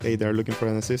hey, they're looking for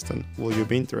an assistant. Will you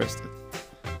be interested?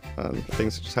 And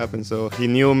things just happened. So he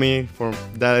knew me from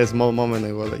that small moment.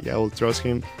 I was like, yeah, I will trust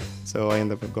him. So I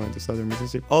ended up going to Southern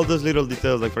Mississippi. All those little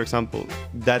details, like for example,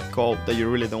 that call that you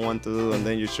really don't want to do, and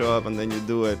then you show up and then you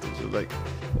do it. It's just like,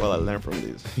 well, I learned from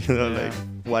this. Like,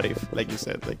 what if, like you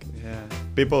said, like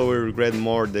people will regret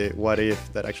more the what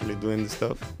if that actually doing the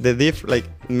stuff. Like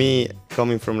me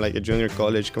coming from like a junior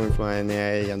college, coming from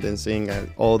NAA, and then seeing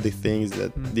all the things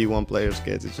that D1 players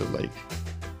get, it's just like,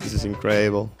 this is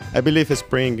incredible. I believe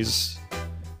spring is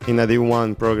in a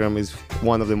D1 program is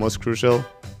one of the most crucial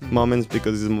moments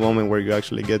because it's a moment where you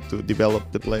actually get to develop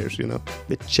the players,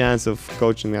 the chance of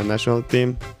coaching a national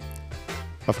team.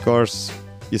 Of course,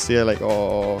 you see like,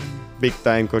 big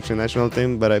time coaching a national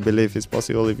team, but I believe it's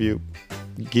possible if you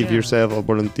give yourself or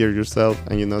volunteer yourself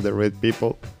and the right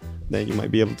people, then you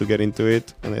might be able to get into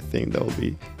it. And I think that will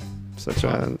be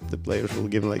the players will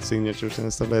give like signatures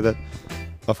and stuff like that.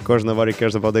 Of course, nobody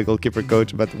cares about the goalkeeper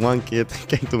coach, but one kid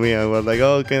came to me and was like,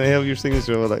 "Oh, can I have your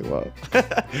signature?" I was like, "Wow."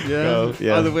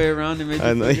 All the way around, it made you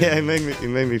feel good. Yeah, it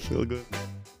made me feel good.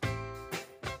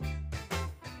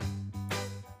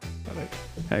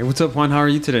 Hey, what's up, Juan? How are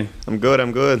you today? I'm good.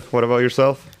 What about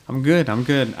yourself? I'm good.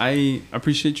 I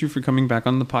appreciate you for coming back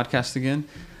on the podcast again.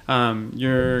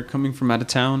 You're coming from out of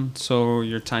town, so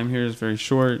your time here is very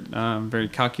short, very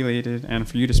calculated, and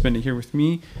for you to spend it here with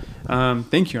me,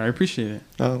 thank you. I appreciate it.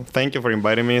 Oh, thank you for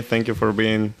inviting me. Thank you for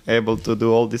being able to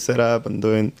do all this setup and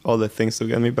doing all the things to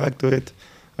get me back to it.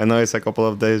 I know it's a couple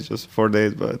of days, just 4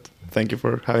 days, but thank you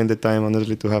for having the time,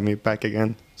 honestly, to have me back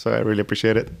again. So I really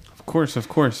appreciate it. Of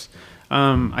course.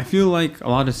 I feel like a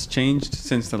lot has changed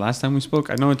since the last time we spoke.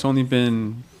 I know it's only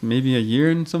been maybe a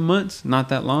year and some months, not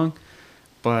that long.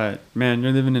 But, man,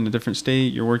 you're living in a different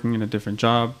state. You're working in a different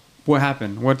job. What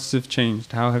happened? What's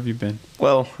changed? How have you been?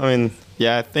 Well, I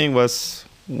think it was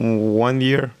 1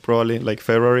 year, probably, like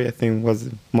February, I think was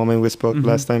the moment we spoke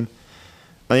last time.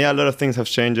 And a lot of things have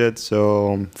changed.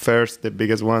 So first, the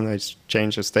biggest one, I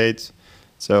changed the states.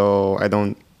 So I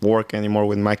don't work anymore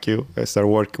with MACU. I started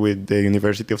working with the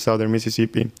University of Southern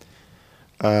Mississippi.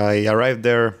 I arrived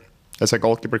there as a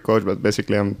goalkeeper coach, but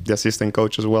basically I'm the assistant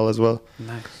coach as well.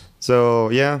 Nice. So,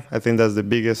 yeah, I think that's the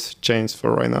biggest change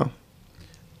for right now.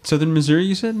 Southern Missouri,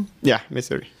 you said? Yeah,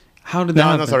 Missouri. How did that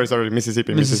happen? No, sorry,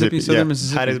 Mississippi. Southern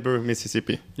Mississippi. Harrisburg,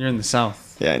 Mississippi. You're in the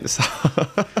South. Yeah, in the South.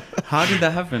 How did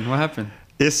that happen? What happened?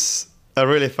 It's a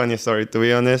really funny story, to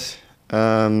be honest.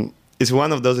 It's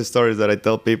one of those stories that I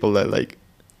tell people that, like,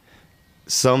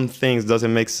 some things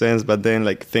doesn't make sense, but then,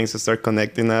 like, things start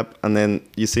connecting up, and then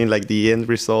you see, like, the end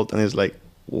result, and it's like,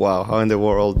 wow, how in the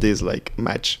world this, like,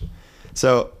 match?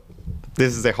 So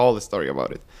this is the whole story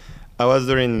about it. I was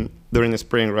during the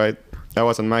spring, right? I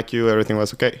was on MACU, everything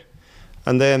was okay.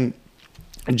 And then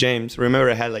James, remember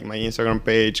I had like my Instagram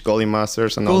page, Goalie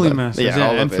Masters and all that. Goalie Masters, yeah.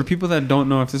 All And of for it. people that don't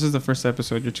know, if this is the first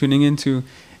episode you're tuning into,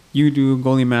 you do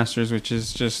Goalie Masters, which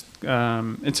is just,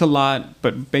 it's a lot,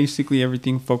 but basically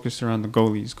everything focused around the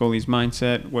goalies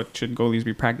mindset, what should goalies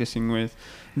be practicing with,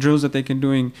 drills that they can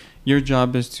doing. Your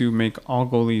job is to make all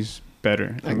goalies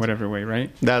better in whatever way, right?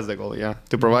 That's the goal, yeah.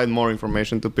 To provide more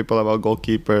information to people about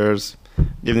goalkeepers,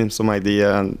 give them some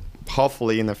idea, and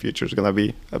hopefully in the future it's gonna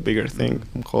be a bigger thing.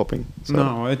 I'm hoping. So.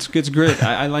 No, it's great.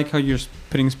 I like how you're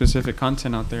putting specific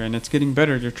content out there, and it's getting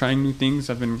better. You're trying new things.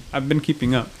 I've been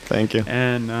keeping up. Thank you.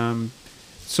 And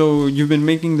so you've been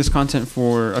making this content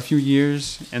for a few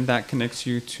years, and that connects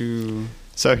you to.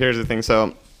 So here's the thing.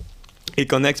 So it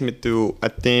connects me to a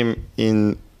team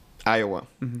in Iowa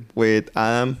with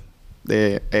Adam.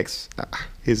 The ex,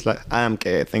 he's like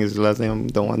AMK, I think is his last name.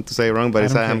 Don't want to say it wrong, but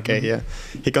it's AMK. Yeah,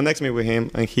 he connects me with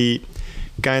him, and he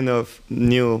kind of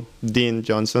knew Dean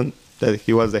Johnson, that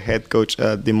he was the head coach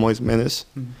at Des Moines Menace,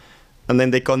 and then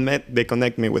they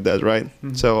connect me with that, right?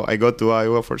 So I go to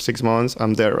Iowa for 6 months.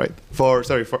 I'm there, right? For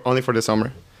only for the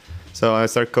summer. So I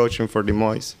start coaching for Des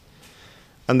Moines,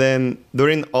 and then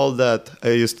during all that, I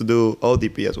used to do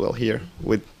ODP as well here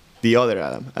with the other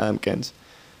Adam Kens,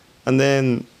 and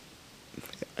then.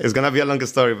 It's going to be a long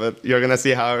story, but you're going to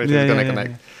see how everything's going to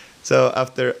connect. Yeah. So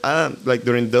after like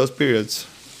during those periods,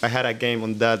 I had a game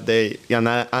on that day, and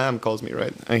Adam calls me,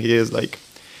 right? And he is like,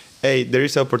 hey, there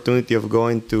is an opportunity of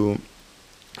going to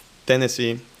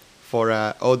Tennessee for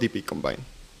a ODP combine.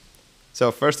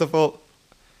 So first of all,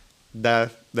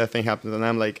 that thing happened, and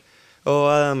I'm like, oh,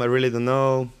 Adam, I really don't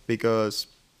know, because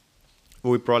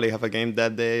we probably have a game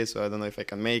that day, so I don't know if I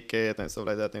can make it and stuff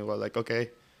like that. And he was like, okay,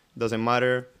 doesn't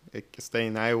matter. Stay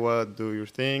in Iowa, do your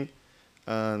thing,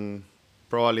 and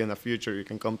probably in the future you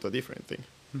can come to a different thing.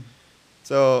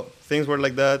 So things were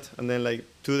like that, and then like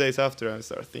 2 days after, I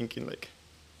started thinking like,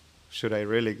 should I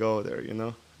really go there,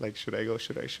 Like, should I go?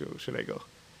 Should I go?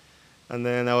 And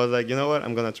then I was like, you know what?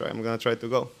 I'm gonna try. I'm gonna try to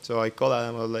go. So I called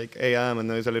Adam. I was like, hey, Adam, I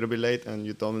know it's a little bit late, and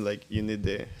you told me like you need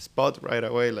the spot right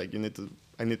away. Like I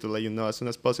need to let you know as soon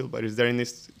as possible. But is there any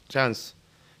chance?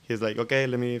 He's like, okay,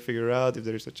 let me figure out if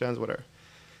there is a chance, whatever.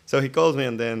 So he calls me,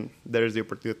 and then there's the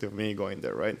opportunity of me going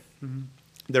there, right? Mm-hmm.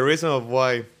 The reason of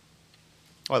why,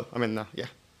 well, I mean, no, yeah.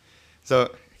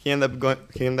 So he ended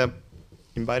up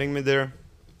inviting me there.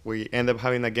 We ended up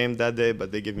having a game that day,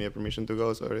 but they gave me a permission to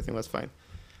go, so everything was fine.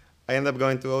 I ended up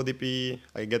going to ODP.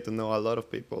 I get to know a lot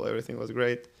of people. Everything was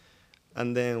great.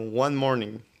 And then one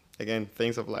morning, again,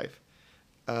 things of life.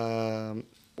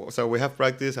 So we have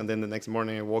practice, and then the next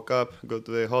morning I woke up, go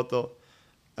to the hotel,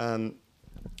 and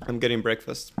I'm getting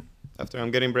breakfast. After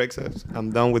I'm getting breakfast,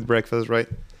 I'm done with breakfast, right?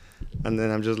 And then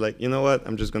I'm just like, you know what?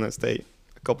 I'm just going to stay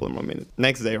a couple more minutes.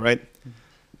 Next day, right?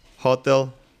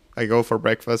 Hotel, I go for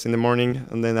breakfast in the morning,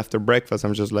 and then after breakfast,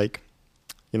 I'm just like,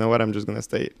 you know what? I'm just going to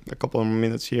stay a couple of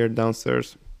minutes here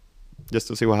downstairs just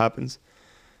to see what happens.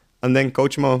 And then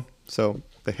Coach Mo, so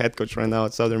the head coach right now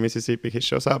at Southern Mississippi, he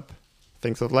shows up,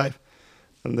 things of life.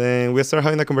 And then we start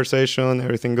having a conversation,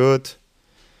 everything good.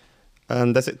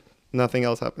 And that's it. Nothing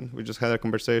else happened. We just had a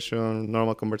conversation,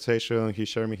 normal conversation. He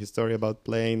shared me his story about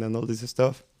playing and all this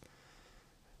stuff.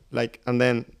 And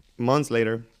then months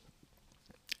later,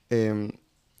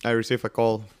 I received a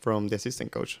call from the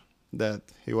assistant coach that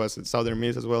he was at Southern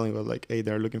Miss as well. And he was like, hey,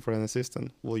 they're looking for an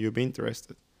assistant. Will you be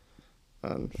interested?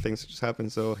 And things just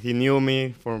happened. So he knew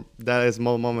me from that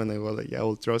small moment. I was like, yeah, I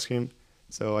will trust him.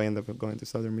 So I ended up going to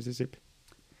Southern Mississippi.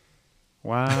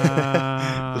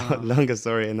 Wow. Longest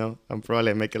story, you know. I'm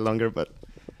probably make it longer, but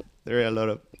there are a lot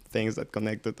of things that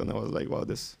connected. And I was like, wow,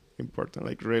 this is important.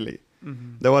 Like, really.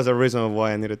 Mm-hmm. There was a reason of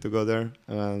why I needed to go there.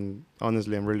 And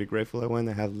honestly, I'm really grateful I went.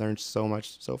 I have learned so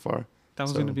much so far. That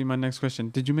was going to be my next question.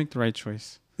 Did you make the right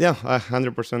choice? Yeah,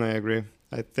 100% I agree.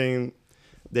 I think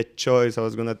the choice I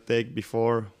was going to take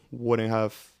before wouldn't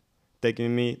have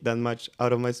taken me that much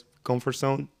out of my comfort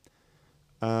zone.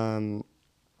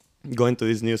 Going to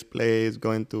this new place,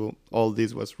 going to all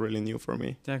this was really new for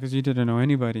me. Yeah, because you didn't know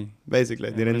anybody. Basically,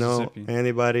 I didn't know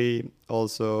anybody.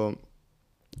 Also,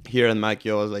 here in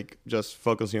Macchio, I was like just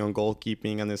focusing on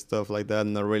goalkeeping and stuff like that,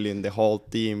 not really in the whole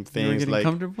team things. You were getting like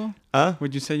comfortable?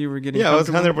 Would you say you were getting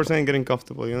comfortable? Yeah, I was 100% getting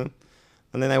comfortable, you know.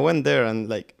 And then I went there, and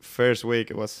like first week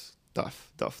it was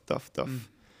tough.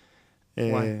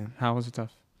 Why? How was it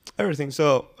tough? Everything.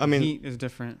 So I mean, the heat is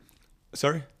different.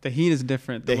 Sorry? The heat is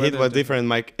different. The heat was different.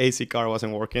 My AC car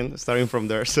wasn't working, starting from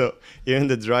there. So even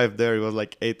the drive there, it was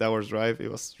like 8 hours drive.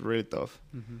 It was really tough.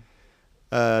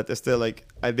 Mm-hmm. Still, like,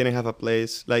 I didn't have a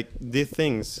place. Like, these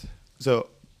things. So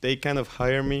they kind of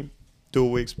hired me 2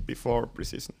 weeks before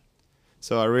preseason.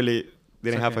 So I really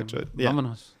didn't have a choice. Yeah.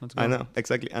 Let's go. I know,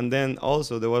 exactly. And then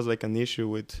also there was like an issue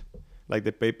with like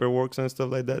the paperwork and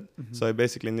stuff like that. Mm-hmm. So I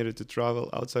basically needed to travel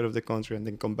outside of the country and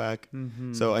then come back.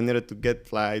 Mm-hmm. So I needed to get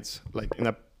flights like in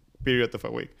a period of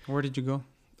a week. Where did you go?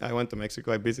 I went to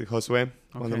Mexico. I visited Josue,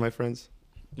 one of my friends.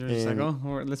 You're just like,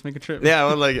 let's make a trip. Yeah, I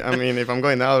was like, I mean, if I'm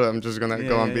going out, I'm just going to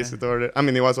go and visit over there. I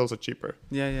mean, it was also cheaper.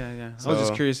 Yeah. So I was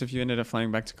just curious if you ended up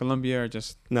flying back to Colombia or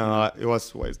just... No, it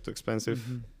was way too expensive.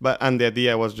 Mm-hmm. And the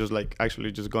idea was just like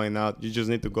actually just going out. You just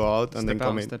need to go out and then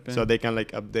come in. So they can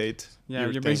like update. Yeah,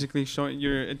 you're basically showing...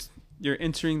 You're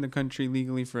entering the country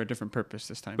legally for a different purpose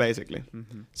this time. Basically.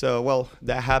 Mm-hmm. So, well,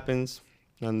 that happens.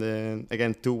 And then,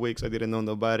 again, 2 weeks, I didn't know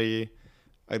nobody.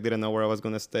 I didn't know where I was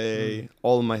going to stay.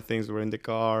 All my things were in the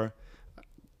car.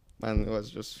 And it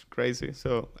was just crazy.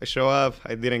 So I show up.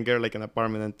 I didn't get like an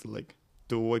apartment until like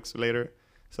 2 weeks later.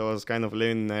 So I was kind of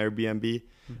living in an Airbnb.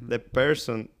 Mm-hmm. The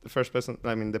person of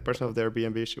the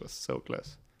Airbnb, she was so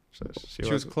class. So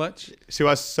she was clutch? She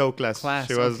was so class.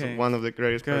 She was one of the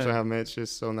greatest person I have met.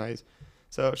 She's so nice.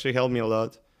 So she helped me a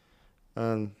lot.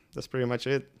 And that's pretty much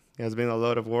it. It has been a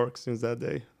lot of work since that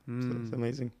day. So it's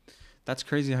amazing. That's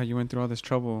crazy how you went through all this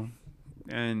trouble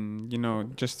and,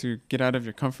 just to get out of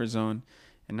your comfort zone.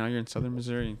 And now you're in Southern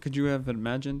Missouri. Could you have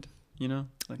imagined, No,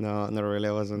 not really.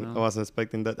 I wasn't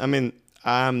expecting that. I mean,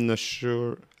 I'm not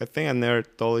sure. I think I never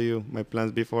told you my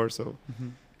plans before. So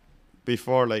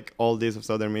before like all this of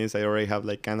Southern Miss, I already have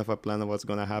like kind of a plan of what's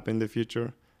going to happen in the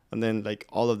future. And then like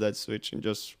all of that switched in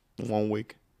just 1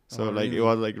 week. So really? It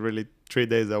was like really 3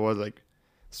 days. I was like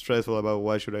stressful about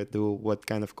what should I do? What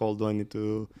kind of call do I need to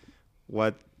do?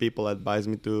 What people advise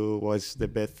me to? What's the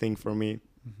best thing for me?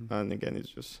 Mm-hmm. And again, it's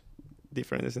just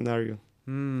different scenario.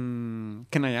 Can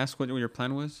I ask what your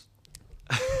plan was?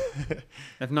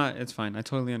 If not, it's fine. I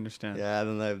totally understand. Yeah, I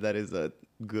don't know if that is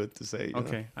good to say.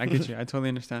 Okay, I get you. I totally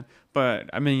understand. But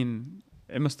I mean,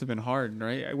 it must have been hard,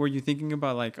 right? Were you thinking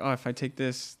about like, oh, if I take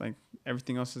this, like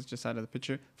everything else is just out of the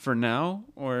picture for now,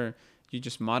 or you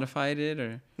just modified it,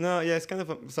 or? No, yeah, it's kind of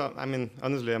so. I mean,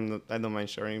 honestly, I don't mind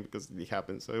sharing because it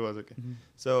happened, so it was okay. Mhm.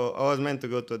 So I was meant to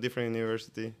go to a different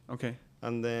university, Okay.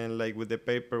 and then like with the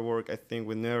paperwork, I think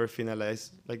we never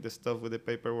finalized like the stuff with the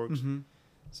paperwork. Mm-hmm.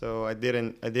 So I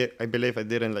believe I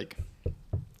didn't like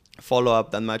follow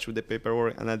up that much with the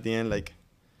paperwork, and at the end, like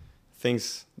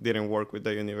things didn't work with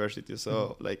the university.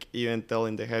 So like even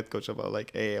telling the head coach about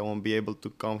like, hey, I won't be able to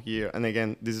come here. And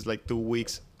again, this is like 2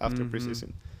 weeks after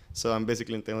preseason. So I'm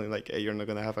basically telling like, hey, you're not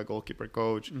gonna have a goalkeeper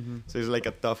coach. So it's like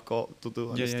a tough call to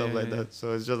do and stuff like that.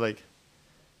 So it's just like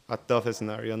a tough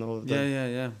scenario and all of that.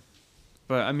 Yeah.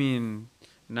 But I mean,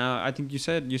 now I think you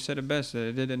said it best.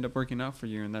 It did end up working out for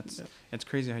you, and it's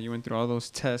crazy how you went through all those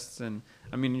tests. And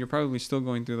I mean, you're probably still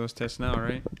going through those tests now,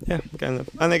 right? Yeah, kind of.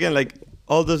 And again, like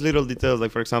all those little details,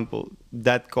 like for example,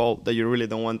 that call that you really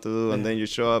don't want to do, and then you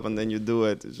show up and then you do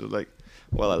it. It's just like,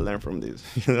 well, I learned from this.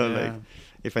 Like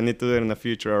if I need to do it in the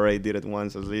future, I already did it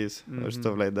once at least, or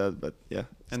stuff like that. But yeah.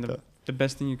 And the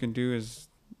best thing you can do is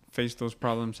face those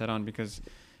problems head on, because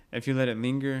if you let it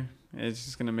linger, it's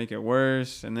just going to make it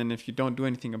worse. And then if you don't do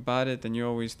anything about it, then you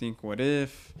always think, what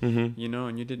if, and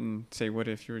you didn't say what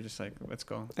if, you were just like, let's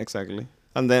go. Exactly.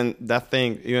 And then that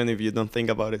thing, even if you don't think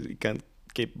about it, it can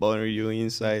keep bothering you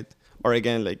inside. Or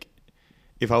again, like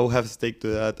if I would have stick to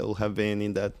that, I would have been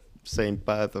in that same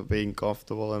path of being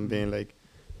comfortable and being like,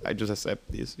 I just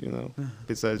accept this,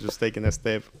 besides just taking a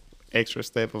extra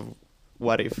step of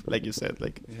what if, like you said,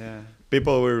 like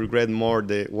people will regret more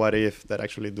the what if that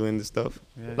actually doing the stuff.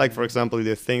 Like for example, if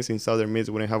the things in Southern Miss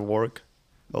wouldn't have worked,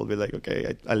 I'll be like,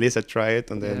 okay, at least I try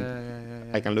it, and then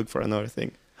I can look for another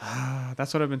thing.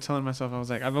 That's what I've been telling myself. I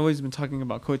was like, I've always been talking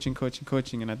about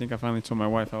coaching, and I think I finally told my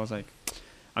wife, I was like,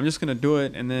 I'm just gonna do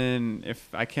it, and then if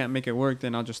I can't make it work,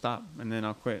 then I'll just stop and then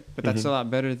I'll quit. But that's a lot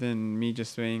better than me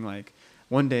just saying like,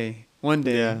 one day, and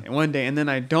then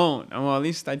I don't. Well, at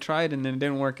least I tried, and then it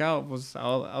didn't work out.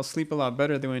 I'll sleep a lot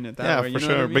better doing it that way. Yeah, for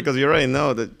sure, because you already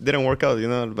know that it didn't work out,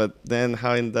 But then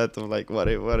having that of like, what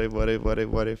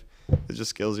if, it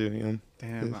just kills you,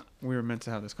 Damn, we were meant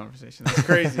to have this conversation. That's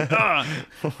crazy.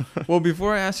 Well,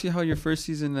 before I ask you how your first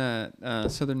season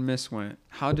at Southern Miss went,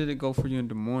 how did it go for you in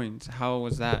Des Moines? How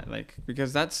was that? Like,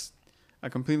 because that's a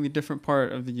completely different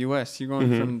part of the U.S. You're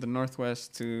going from the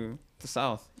Northwest to the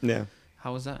South. Yeah.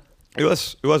 How was that? It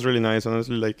was really nice,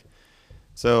 honestly. Like,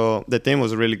 so the team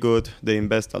was really good. They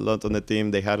invest a lot on the team.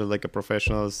 They had like a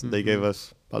professionals. They gave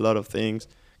us a lot of things.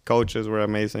 Coaches were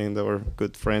amazing. They were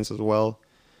good friends as well.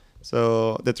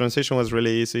 So the transition was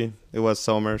really easy. It was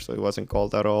summer, so it wasn't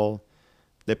cold at all.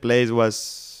 The place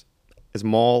was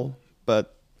small,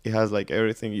 but it has like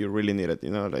everything you really needed.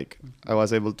 Like I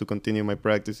was able to continue my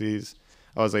practices.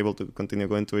 I was able to continue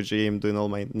going to a gym, doing all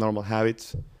my normal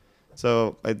habits.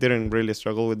 So I didn't really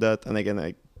struggle with that. And again,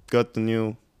 I got to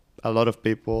know a lot of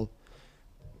people,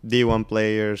 D1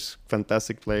 players,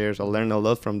 fantastic players. I learned a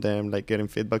lot from them, like getting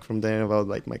feedback from them about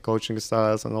like my coaching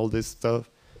styles and all this stuff.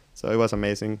 So it was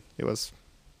amazing. It was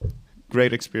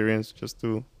great experience just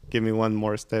to give me one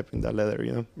more step in that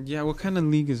ladder, Yeah, what kind of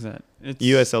league is that? It's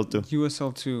USL2.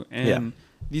 USL2. And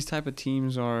these type of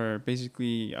teams are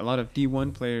basically a lot of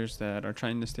D1 players that are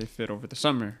trying to stay fit over the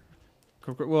summer.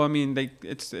 Well, I mean,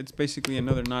 it's basically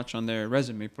another notch on their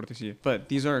resume, por decir. But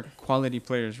these are quality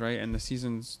players, right? And the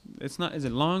season's, it's not, is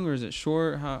it long or is it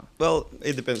short? How? Well,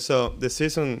 it depends. So the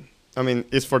season, I mean,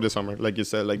 it's for the summer, like you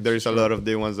said. Like there is a lot of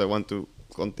D1s that want to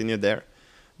continue there.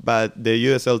 But the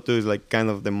USL2 is like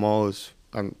kind of the most,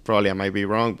 and probably I might be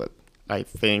wrong, but I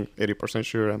think 80%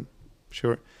 sure, I'm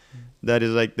sure, that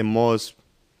is like the most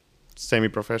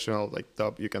semi-professional, like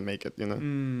top you can make it,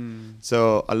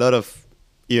 So a lot of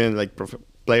even like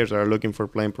players that are looking for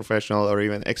playing professional or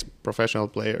even ex-professional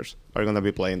players are going to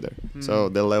be playing there. So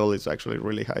the level is actually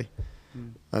really high.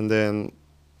 And then,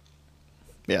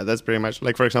 that's pretty much,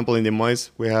 like for example, in Des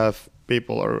Moines, we have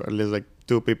people, or at least like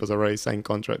 2 people already signed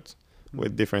contracts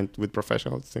with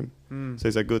professional team. So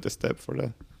it's a good step for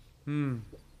that.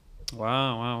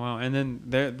 Wow. And then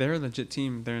they're a legit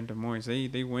team there in Des Moines.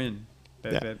 They win.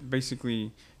 That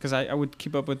basically, because I would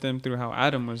keep up with them through how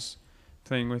Adam was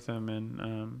playing with them,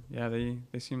 and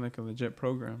they seem like a legit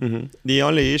program. The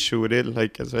only issue with it,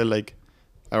 like I said, like,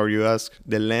 or you ask,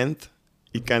 the length,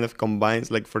 it kind of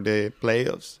combines like for the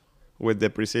playoffs with the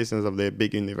preseasons of the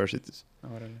big universities.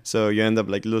 So you end up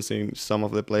like losing some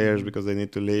of the players because they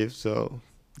need to leave. So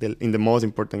in the most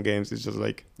important games, it's just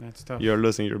like that's tough. You're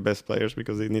losing your best players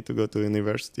because they need to go to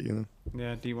university,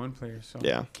 Yeah, D1 players. So.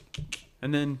 Yeah.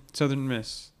 And then Southern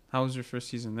Miss, how was your first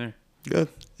season there? Good.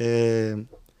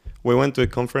 We went to a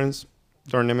conference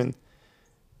tournament.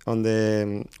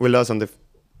 We lost on the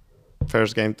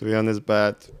first game, to be honest,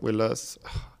 but we lost. I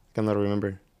cannot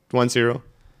remember 1-0.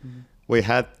 We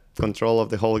had control of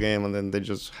the whole game, and then they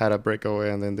just had a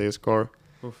breakaway, and then they score.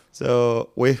 Oof. So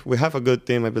we have a good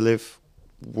team, I believe.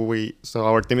 So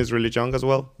our team is really young as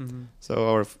well. So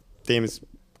our team is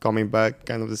coming back,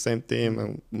 kind of the same team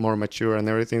and more mature and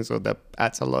everything. So that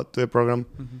adds a lot to the program.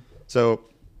 So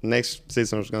next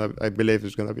season I believe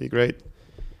is gonna be great.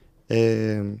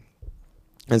 And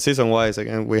season-wise,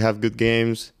 again, we have good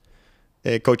games.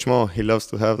 Coach Mo, he loves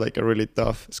to have like a really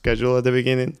tough schedule at the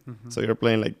beginning. So you're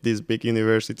playing like these big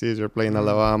universities. You're playing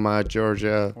Alabama,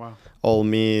 Georgia, Ole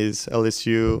Miss,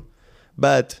 LSU.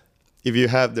 But if you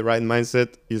have the right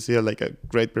mindset, you see like a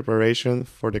great preparation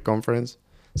for the conference.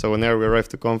 So whenever we arrive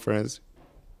to conference,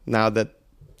 now that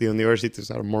the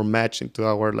universities are more matched into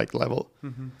our like level,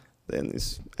 then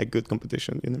it's a good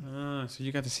competition, you know. So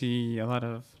you got to see a lot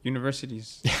of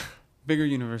universities. Bigger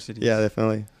universities. Yeah,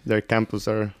 definitely. Their campus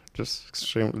are just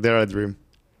extreme. They're a dream.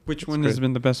 Which one has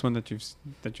been the best one that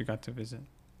you got to visit?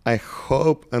 I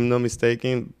hope I'm not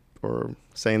mistaken or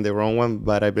saying the wrong one,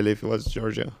 but I believe it was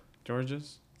Georgia.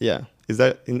 Georgia's? Yeah. Is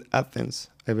that in Athens?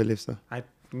 I believe so. I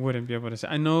wouldn't be able to say.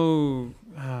 I know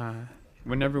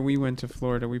whenever we went to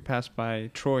Florida, we passed by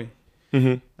Troy.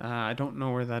 I don't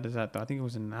know where that is at, though. I think it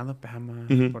was in Alabama,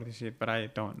 but I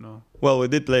don't know. Well, we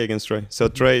did play against Troy. So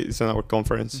Troy is in our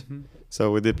conference. So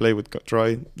we did play with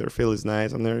Troy. Their field is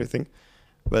nice and everything.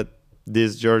 But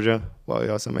this Georgia, wow, it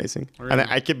was amazing. Really? And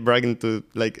I keep bragging to,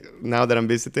 like, now that I'm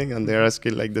visiting and they're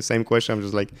asking, like, the same question, I'm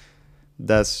just like,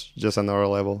 that's just another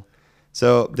level.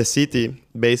 So the city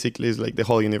basically is like the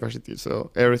whole university.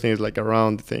 So everything is like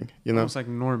around the thing, you know? Almost like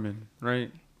Norman,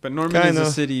 right? But Norman is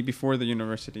a city before the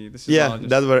university. This is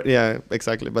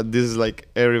exactly. But this is like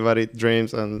everybody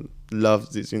dreams and loves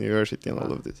this university and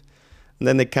all of this. And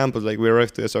then the campus, like we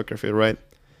arrived to a soccer field, right?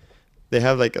 They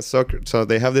have like so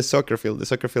they have the soccer field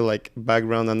like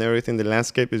background and everything. The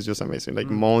landscape is just amazing, like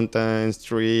mountains,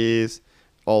 trees,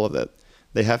 all of that.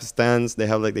 They have stands. They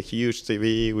have like the huge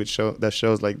TV that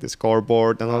shows like the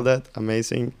scoreboard and all that.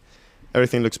 Amazing.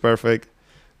 Everything looks perfect.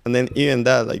 And then even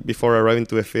that, like before arriving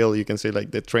to a field, you can see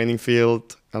like the training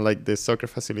field and like the soccer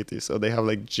facilities. So they have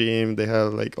like gym, they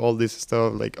have like all this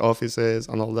stuff, like offices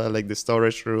and all that, like the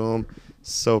storage room.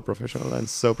 So professional and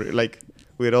so pretty. Like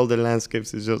with all the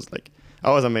landscapes, it's just like,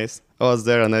 I was amazed. I was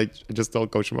there and I just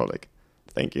told Coach Mo, like,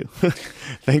 thank you.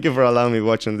 Thank you for allowing me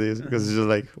watching this, because it's just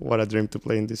like, what a dream to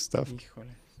play in this stuff.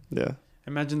 Yeah.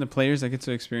 Imagine the players that get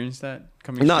to experience that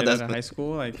coming straight out of high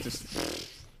school. Like just...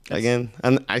 Again,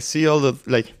 and I see all the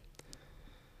like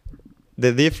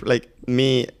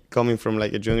me coming from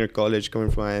like a junior college, coming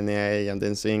from NAIA, and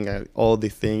then seeing all the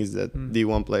things that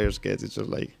D1 players get. It's just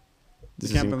like,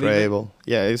 this is incredible.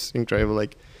 Yeah, it's incredible.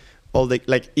 Like all the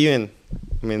even,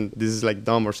 I mean, this is like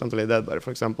dumb or something like that, but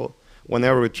for example,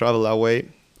 whenever we travel away,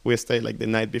 we stay like the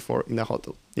night before in a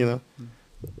hotel, you know.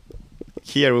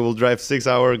 Here we will drive 6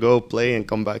 hours, go play and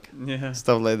come back. Yeah.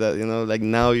 Stuff like that, you know. Like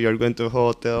now you're going to a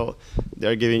hotel,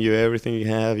 they're giving you everything you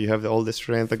have all the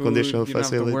strength and conditional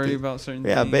facility. You don't have to worry about certain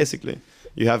things. Yeah, basically.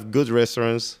 You have good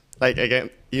restaurants. Like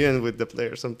again, even with the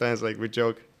players, sometimes like we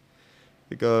joke,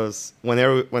 because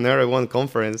whenever I won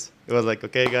conference, it was like,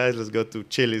 okay guys, let's go to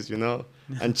Chili's, you know.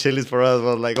 And Chili's for us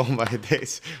was like, oh my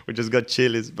days, we just got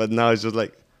Chili's. But now it's just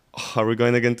like, oh, are we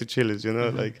going again to Chili's, you know?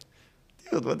 Like,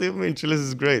 what do you mean? Chili's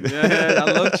is great. Yeah,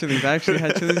 I love Chili's. I actually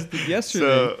had Chili's yesterday.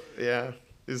 So yeah,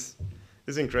 it's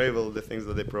incredible, the things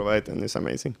that they provide, and it's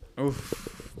amazing.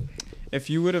 Oof. If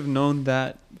you would have known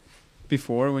that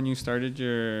before, when you started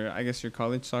your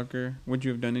college soccer, would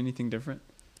you have done anything different?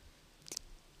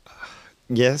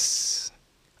 Yes.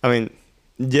 I mean,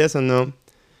 yes and no.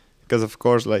 Because of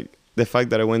course, like the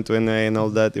fact that I went to NA and all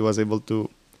that, it was able to...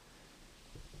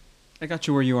 I got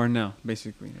you where you are now,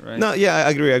 basically, right? No, yeah,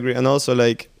 I agree. And also,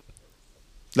 like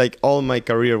all my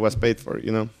career was paid for,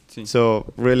 you know. Sí.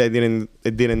 So really, I didn't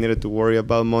need to worry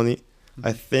about money.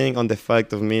 I think on the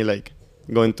fact of me like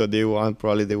going to a D1,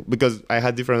 probably because I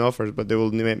had different offers, but I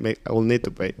will need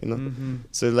to pay, you know.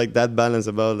 So like that balance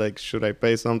about like, should I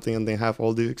pay something and then have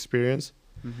all this experience,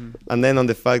 and then on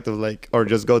the fact of like, or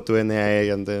just go to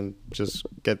NAIA and then just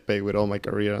get paid with all my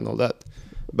career and all that.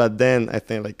 But then I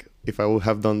think like, if I would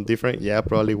have done different,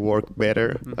 probably work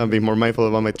better and be more mindful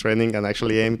about my training and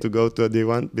actually aim to go to a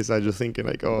D1, besides just thinking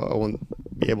like, oh, I won't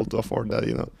be able to afford that,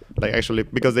 you know. Like actually,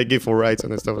 because they give full rights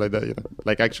and stuff like that, you know.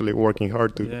 Like actually working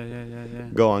hard to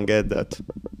go and get that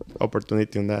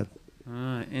opportunity in that.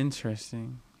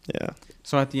 Interesting. Yeah.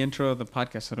 So at the intro of the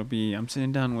podcast, it'll be I'm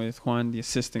sitting down with Juan, the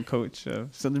assistant coach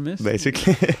of Southern Miss.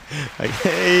 Basically. Like,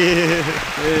 hey.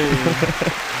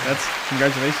 That's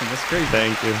congratulations. That's great.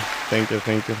 Thank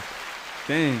you.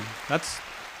 Dang, that's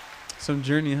some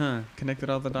journey, huh? Connected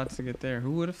all the dots to get there.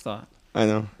 Who would have thought? I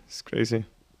know. It's crazy.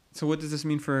 So what does this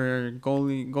mean for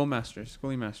goalie masters?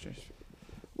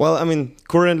 Well, I mean,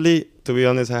 currently, to be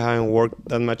honest, I haven't worked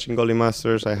that much in Goalie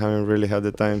Masters. I haven't really had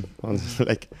the time.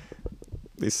 Like,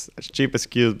 this cheap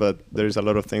excuse, but there's a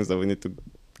lot of things that we need to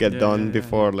get done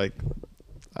before, like,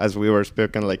 as we were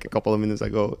speaking like a couple of minutes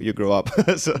ago, you grow up.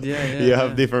 So you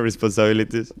have different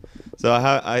responsibilities. So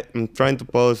I'm trying to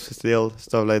post still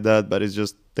stuff like that, but it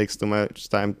just takes too much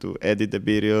time to edit the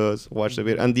videos, watch the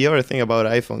video. And the other thing about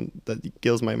iPhone that it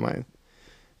kills my mind,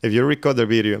 if you record the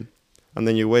video and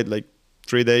then you wait like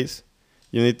 3 days,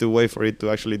 you need to wait for it to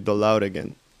actually download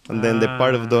again. And then the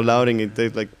part of downloading, it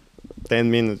takes like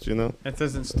 10 minutes, you know. It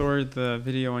doesn't store the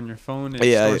video on your phone. It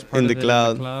stores part in of the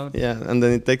cloud. Yeah, and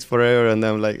then it takes forever, and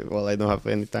I'm like, well, I don't have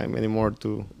any time anymore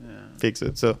to fix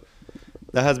it. So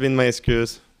that has been my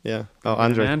excuse. Yeah. Oh,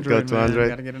 Android. Go to Android.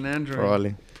 Gotta get an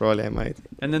Android. Probably I might.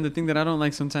 And then the thing that I don't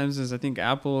like sometimes is I think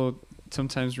Apple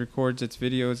sometimes records its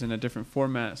videos in a different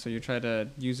format, so you try to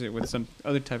use it with some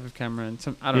other type of camera and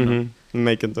some I don't know.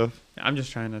 Make it tough. I'm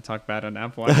just trying to talk bad on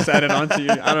Apple. I just added on to you.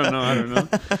 I don't know.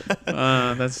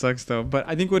 That sucks though. But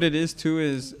I think what it is too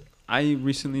is I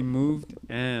recently moved,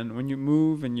 and when you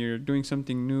move and you're doing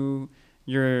something new,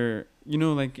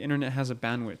 like internet has a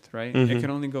bandwidth, right? It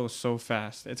can only go so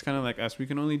fast. It's kind of like us. We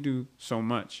can only do so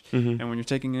much. And when you're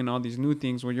taking in all these new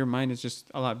things, well, your mind is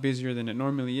just a lot busier than it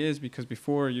normally is because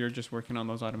before you're just working on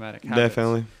those automatic habits.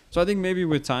 Definitely. So I think maybe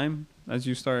with time, as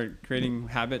you start creating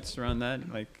habits around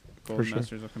that, like Gold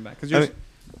Masters will come back.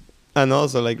 And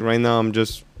also, like right now, I'm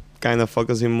just kind of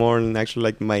focusing more on actually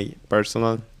like my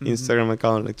personal Instagram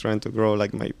account, like trying to grow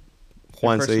like my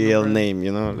Juan Cediel name,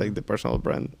 you know, like the personal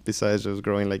brand, besides just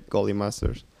growing like Goalie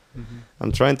Masters.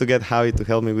 I'm trying to get Javi to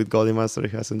help me with Goalie Master.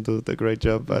 He hasn't done a great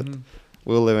job, but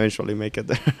we'll eventually make it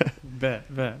there. Bet.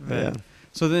 Yeah.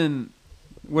 So then,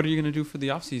 what are you going to do for the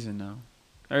off season now?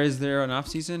 Or is there an off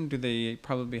season? Do they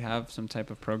probably have some type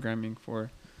of programming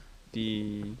for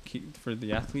the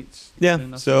athletes?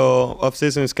 Yeah, so off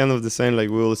season is kind of the same. Like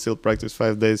we will still practice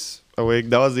 5 days a week.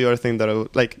 That was the other thing that I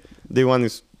would like. Day one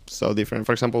is so different.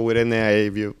 For example, with NAIA,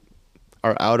 if you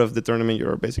are out of the tournament,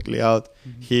 you're basically out.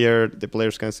 Here, the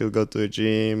players can still go to the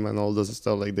gym and all those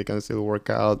stuff. Like they can still work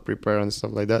out, prepare, and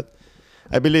stuff like that.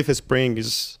 I believe spring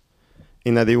is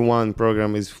in a D1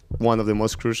 program is one of the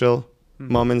most crucial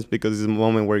moments because it's a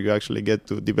moment where you actually get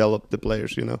to develop the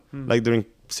players. You know, like during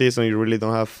season, you really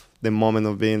don't have the moment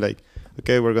of being like,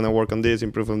 okay, we're gonna work on this,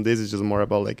 improve on this. It's just more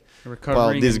about like,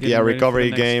 recovery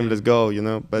game, let's go. You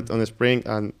know, but on the spring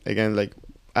and again like.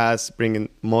 As bringing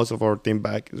most of our team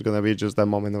back is going to be just that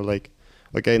moment of like,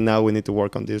 okay, now we need to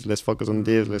work on this. Let's focus on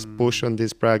this. Let's push on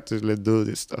this practice. Let's do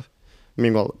this stuff.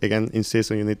 Meanwhile, again, in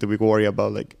season, you need to be worried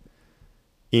about like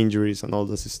injuries and all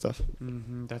this stuff.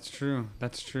 That's true.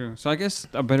 So I guess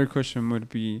a better question would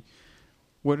be,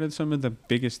 what are some of the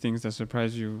biggest things that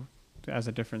surprised you as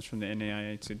a difference from the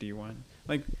NAIA to D1?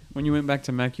 Like when you went back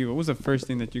to MACU, what was the first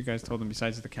thing that you guys told them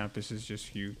besides the campus is just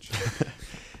huge?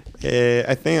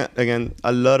 I think, again,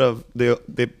 a lot of the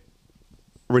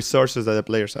resources that the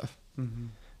players have.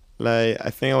 Like, I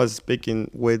think I was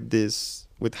speaking with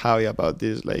Javi about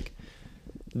this, like,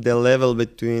 the level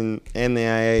between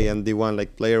NAIA and D1,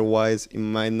 like, player-wise, it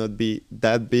might not be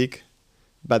that big,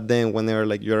 but then whenever,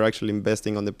 like, you're actually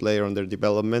investing on the player, on their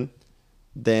development,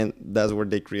 then that's where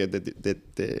they create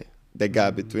the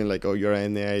gap between, like, oh, you're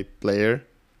an NAIA player.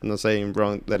 I'm not saying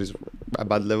wrong, that is a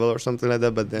bad level or something like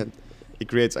that, but then it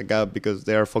creates a gap because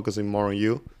they are focusing more on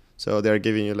you. So they're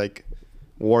giving you like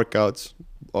workouts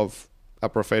of a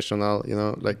professional, you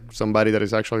know, like somebody that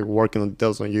is actually working on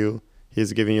details on you.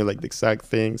 He's giving you like the exact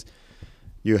things.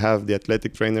 You have the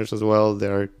athletic trainers as well.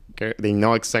 They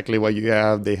know exactly what you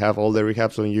have. They have all the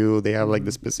rehabs on you. They have like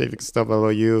the specific stuff about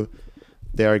you.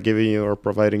 They are giving you or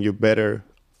providing you better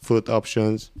food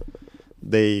options.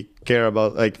 They care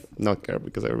about not care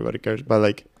because everybody cares, but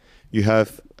like you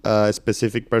have a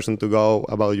specific person to go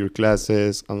about your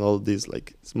classes and all these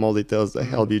like small details that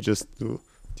help you just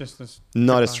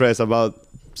not stress about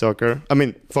soccer. I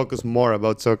mean, focus more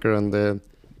about soccer and then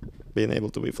being able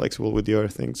to be flexible with the other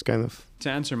things, kind of. To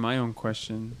answer my own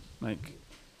question, like,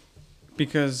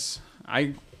 because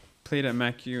I played at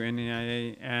MACU,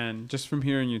 NAIA, and just from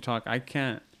hearing you talk, I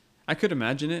could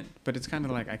imagine it, but it's kind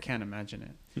of like I can't imagine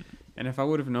it. And if I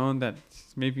would have known that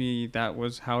maybe that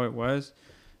was how it was,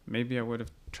 maybe I would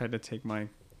have tried to take my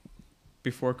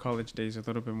before college days a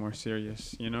little bit more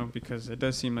serious, you know, because it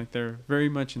does seem like they're very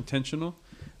much intentional.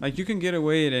 Like you can get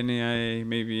away at NAIA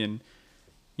maybe and,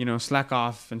 you know, slack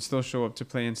off and still show up to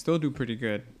play and still do pretty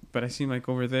good. But I seem like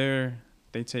over there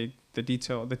they take the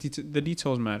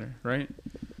details matter, right?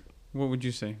 What would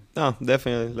you say? No,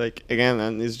 definitely. Like again,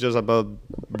 and it's just about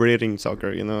breeding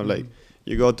soccer. You know, like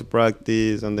you go to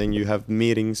practice and then you have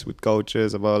meetings with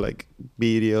coaches about like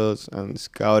videos and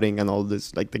scouting and all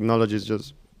this. Like technology is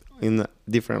just in a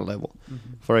different level.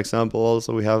 For example,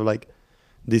 also we have like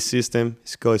this system.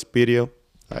 It's called Spirio.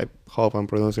 I hope I'm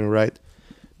pronouncing it right.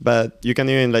 But you can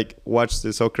even like watch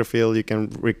the soccer field. You can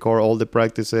record all the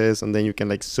practices, and then you can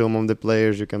like zoom on the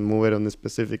players. You can move it on the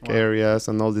specific areas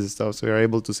and all this stuff. So you're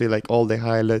able to see like all the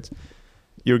highlights.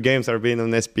 Your games are being on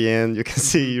ESPN. You can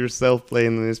see yourself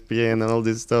playing on ESPN and all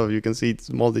this stuff. You can see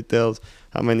small details,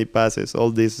 how many passes, all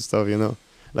this stuff. You know,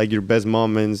 like your best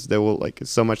moments. They will like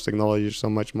so much technology, so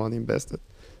much money invested.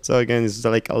 So again, it's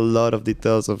like a lot of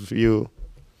details of you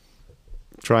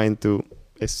trying to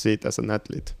succeed as an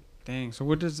athlete. Dang. So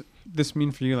what does this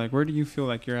mean for you? Like, where do you feel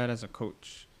like you're at as a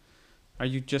coach? Are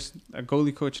you just a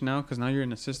goalie coach now? Because now you're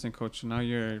an assistant coach. So now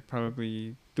you're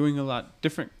probably doing a lot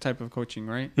different type of coaching,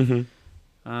 right?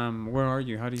 Where are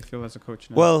you? How do you feel as a coach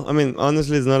now? Well, I mean,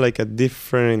 honestly, it's not like a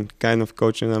different kind of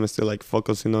coaching. I'm still like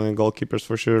focusing on the goalkeepers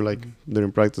for sure. Like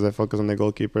during practice, I focus on the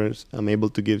goalkeepers. I'm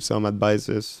able to give some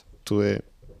advices to the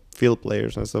field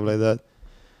players and stuff like that.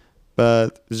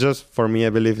 But it's just for me,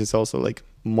 I believe it's also like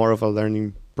more of a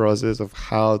learning process of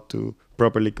how to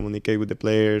properly communicate with the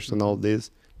players and all this,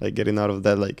 like getting out of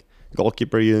that like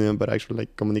goalkeeper union, but actually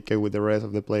like communicate with the rest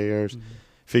of the players,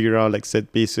 figure out like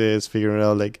set pieces, figure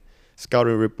out like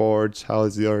scouting reports, how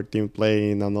is your team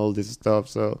playing and all this stuff.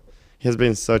 So it has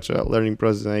been such a learning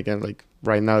process. And again, like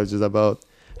right now it's just about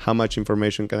how much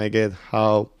information can I get,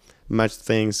 how much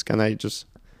things can I just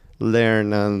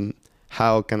learn, and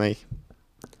how can I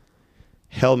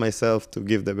help myself to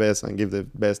give the best and give the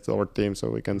best to our team so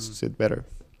we can succeed better.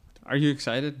 Are you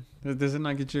excited? Does it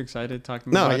not get you excited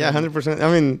talking No, about yeah, it? 100%.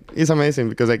 I mean, it's amazing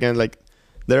because, again, like,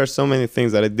 there are so many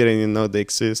things that I didn't even know they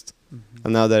exist.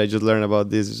 And now that I just learned about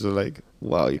this, it's just like,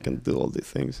 wow, you can do all these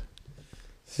things.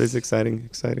 So it's exciting.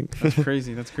 That's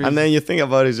crazy. And then you think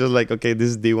about it, it's just like, okay,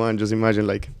 this is D1. Just imagine,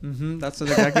 like... That's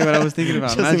exactly what I was thinking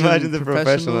about. Just imagine the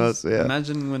professionals. Yeah.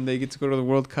 Imagine when they get to go to the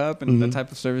World Cup and the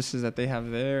type of services that they have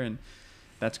there. And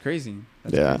that's crazy.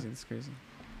 That's crazy.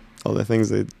 All the things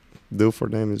they do for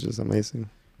them is just amazing.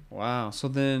 Wow. So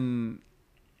then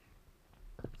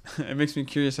it makes me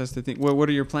curious as to think, well, what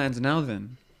are your plans now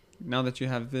then? Now that you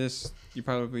have this,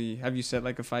 have you set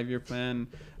like a 5-year plan?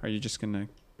 Are you just going to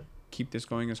keep this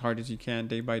going as hard as you can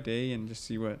day by day and just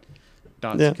see what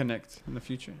dots connect in the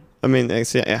future? I mean,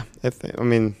 I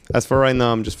mean, as for right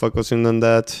now, I'm just focusing on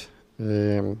that.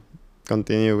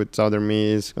 Continue with Southern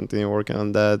Miss, continue working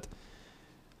on that.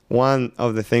 One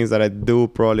of the things that I do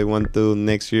probably want to do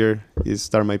next year is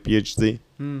start my PhD.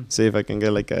 See if I can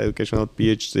get like an educational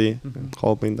PhD.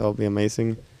 Hoping that'll be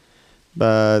amazing.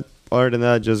 But other than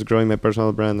that, just growing my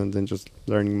personal brand and then just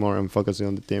learning more and focusing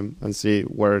on the team and see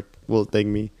where it will take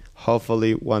me.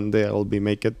 Hopefully one day I'll be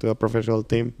make it to a professional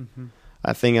team.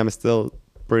 I think I'm still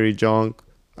pretty young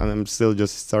and I'm still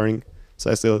just starting.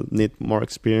 So I still need more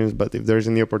experience. But if there's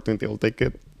any opportunity, I'll take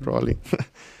it. Probably.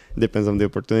 Depends on the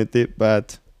opportunity.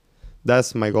 But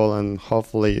that's my goal, and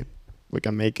hopefully we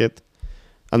can make it.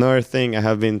 Another thing I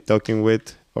have been talking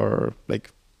with, or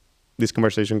like this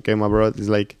conversation came abroad, is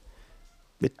like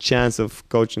the chance of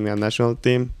coaching a national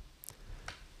team.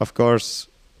 Of course,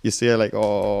 you see like,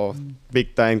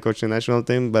 big time coaching a national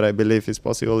team, but I believe it's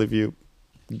possible if you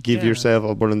give yourself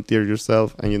or volunteer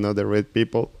yourself and you know the right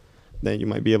people, then you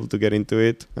might be able to get into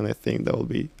it. And I think that will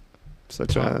be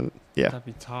such That'd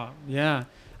be top. Yeah.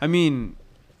 I mean,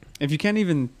 if you can't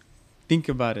even think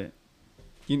about it,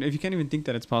 you know, if you can't even think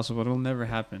that it's possible, it'll never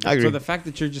happen. I agree. So the fact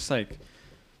that you're just like,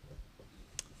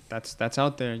 that's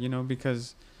out there, you know,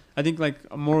 because I think like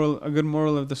a good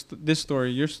moral of this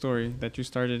story, your story that you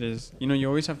started is, you know, you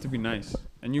always have to be nice.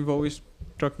 And you've always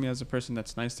struck me as a person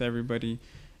that's nice to everybody,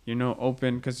 you know,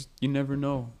 open, because you never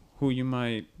know who you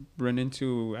might run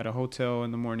into at a hotel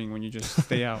in the morning when you just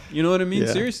stay out. You know what I mean?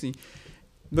 Yeah. Seriously.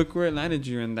 Look where it landed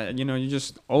you, and that, you know, you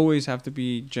just always have to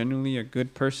be genuinely a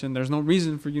good person. There's no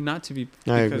reason for you not to be,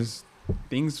 because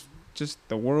things, just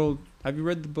the world. Have you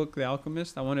read the book The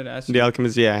Alchemist? I wanted to ask you. The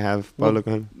Alchemist, yeah, I have.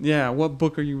 What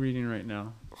book are you reading right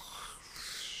now?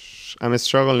 I'm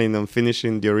struggling on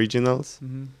finishing the originals.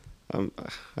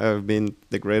 I've been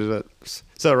the greatest.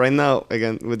 So right now,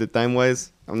 again, with the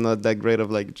time-wise, I'm not that great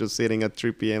of like just sitting at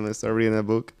 3 p.m. and start reading a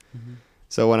book.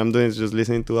 So what I'm doing is just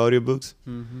listening to audiobooks.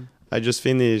 I just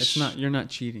finished. It's not. You're not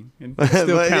cheating. It still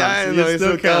But counts. yeah, I know it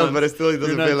still counts, but it still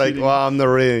doesn't feel like, cheating. wow, I'm not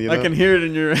ready. You know? I can hear it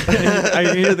in your. I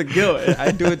can hear the guilt.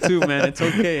 I do it too, man. It's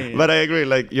okay. But I agree.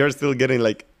 Like you're still getting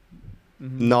like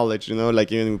Mhm. knowledge. You know,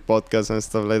 like even with podcasts and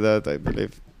stuff like that. I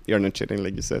believe you're not cheating,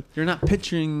 like you said. You're not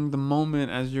picturing the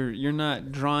moment as you're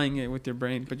not drawing it with your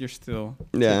brain, but you're still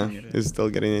Yeah, taking it in. it's still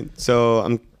getting it. So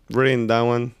I'm reading that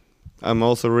one. I'm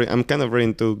also I'm kind of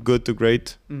reading to good to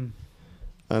great. Mm.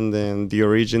 And then the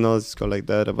originals, it's called like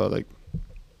that, about like,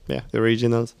 yeah, the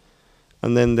originals.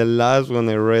 And then the last one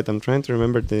I read, I'm trying to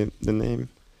remember the name.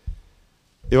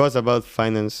 It was about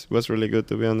finance. It was really good,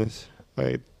 to be honest.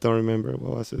 I don't remember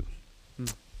what was it.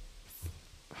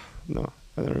 No,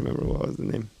 I don't remember what was the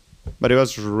name. But it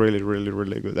was really, really,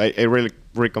 really good. I really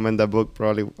recommend that book.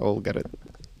 Probably I'll get it,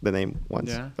 the name once.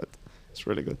 Yeah. But it's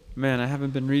really good. Man, I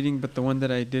haven't been reading, but the one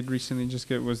that I did recently just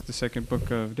get was the second book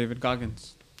of David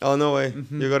Goggins. Oh, no way.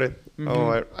 Mhm. You got it. Mhm.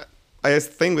 Oh, I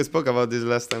think we spoke about this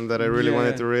last time that I really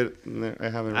wanted Yeah. to read. No, I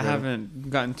haven't read I it. haven't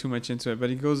gotten too much into it, but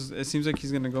it seems like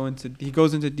he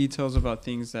goes into details about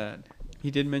things that he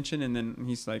did mention, and then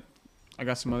he's like, I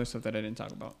got some other stuff that I didn't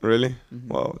talk about. Really? Mhm.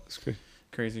 Wow, that's great.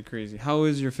 Crazy. How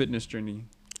is your fitness journey?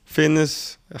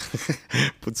 Fitness,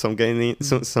 put some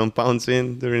some pounds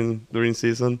in during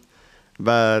season,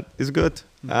 but it's good.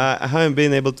 Mhm. I haven't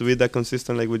been able to be that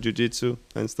consistent like with jiu-jitsu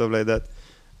and stuff like that.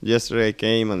 Yesterday I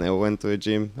came and I went to a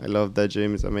gym. I love that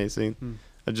gym. It's amazing. Mm.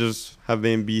 I just have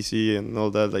been busy and all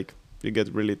that. Like you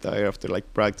get really tired after like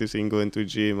practicing, going to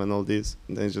gym and all this.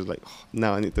 And then it's just like, oh,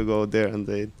 now I need to go there and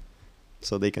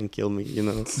so they can kill me. You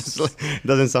know, it's like, it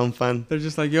doesn't sound fun. They're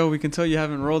just like, yo, we can tell you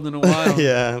haven't rolled in a while.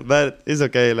 Yeah, but it's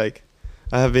okay. Like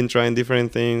I have been trying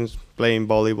different things, playing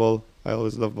volleyball. I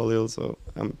always love volleyball, so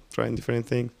I'm trying different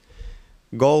things.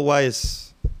 Goal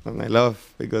wise, and I love,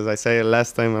 because I said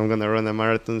last time I'm gonna run a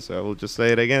marathon, so I will just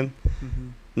say it again.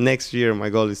 Mhm. Next year my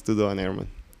goal is to do an Ironman,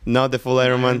 not the full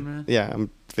Ironman. Ironman? Yeah, I'm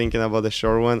thinking about the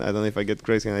short one. I don't know if I get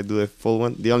crazy and I do the full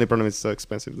one. The only problem is it's so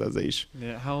expensive. That's the issue.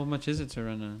 Yeah. How much is it to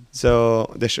run a?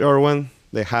 So the short one,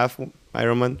 the half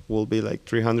Ironman, will be like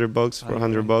 $300,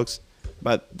 $400.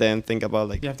 But then think about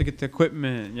like You have to get the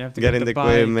equipment. You have to Getting get the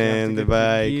bike, equipment, the you have to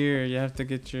get bike. your gear. You have to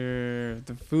get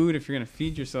the food if you're gonna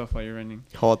feed yourself while you're running.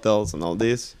 hotels and all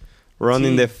this.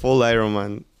 Running Tea. the full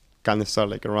Ironman can start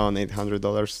like around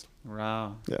 $800.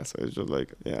 Wow. Yeah, so it's just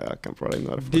like, yeah, I can probably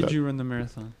not afford Did that. you run the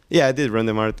marathon Yeah, I did run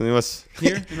the marathon. It was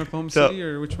here in Oklahoma So, City,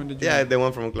 or which one did you? yeah, run? the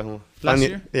one from Oklahoma. Last Funny,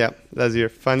 year? Yeah, last year.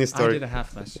 Funny I story. did a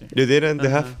half last year, You didn't the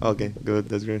half? Uh-huh. Okay, good.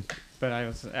 That's great. but I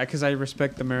was because I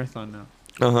respect the marathon now.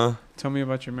 Uh Tell me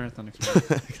about your marathon experience.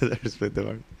 huh. Because I respect the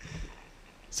marathon.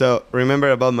 So remember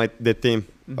about the team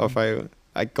of Mhm.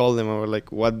 I called them. I was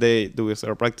like, what day do we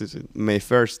start practicing? May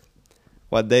 1st.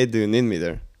 What day do you need me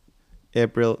there?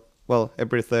 April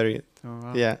 30th. Oh,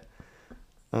 wow. Yeah.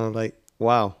 I was like,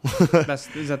 wow.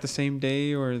 Is that the same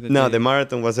day or the? No, day? the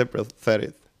marathon was April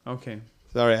 30th. Okay.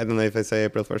 Sorry, I don't know if I say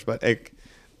April 1st, but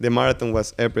the marathon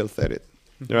was April 30th,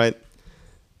 Mhm. right?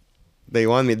 They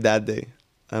want me that day.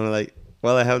 I'm like,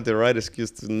 well, I have the right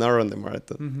excuse to not run the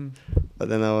marathon. Mm-hmm. But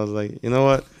then I was like, you know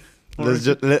what? Or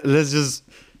Let's just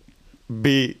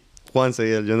be Juan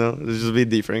Cediel, you know? Let's just be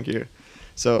different here.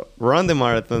 So run the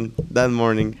marathon that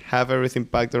morning, have everything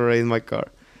packed already in my car.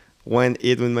 Went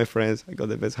eat with my friends. I got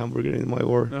the best hamburger in my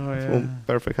world. Oh, yeah. Boom,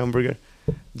 perfect hamburger.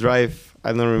 Drive, I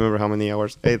don't remember how many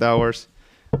hours, 8 hours.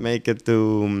 Make it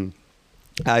to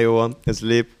Iowa,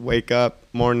 sleep, wake up,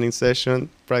 morning session,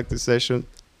 practice session.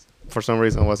 For some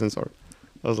reason, I wasn't sore.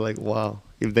 I was like, wow.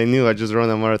 If they knew I just ran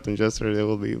a marathon yesterday, they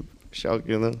would be shocked,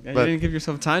 you know? Yeah, But you didn't give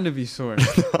yourself time to be sore.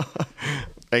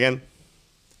 again,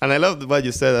 and I love what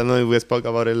you said. I know we spoke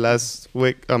about it last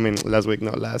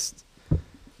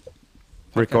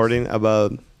recording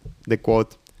about the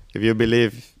quote. If you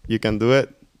believe you can do it,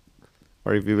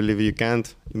 or if you believe you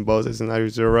can't, in both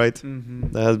scenarios, you're right.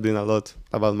 Mm-hmm. That has been a lot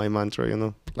about my mantra, you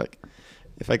know? Like,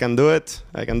 if I can do it,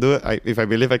 I can do it. If I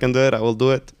believe I can do it, I will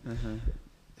do it. Uh-huh.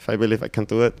 If I believe I can't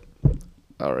do it,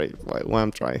 all right, why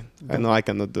I'm trying. I know I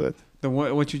cannot do it.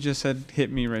 What you just said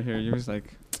hit me right here. You was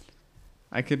like,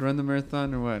 I could run the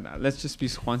marathon or what? Let's just be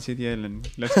Juan Cediel and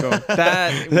let's go.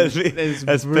 That Let's be is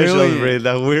a special brilliant. breed,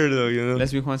 that weirdo, you know?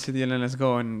 Let's be Juan Cediel and let's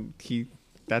go. And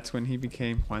that's when he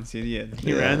became Juan Cediel.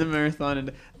 He Yeah. ran the marathon,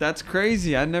 and that's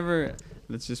crazy.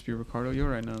 Let's just be Ricardo Yo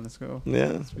right now. Let's go. Yeah,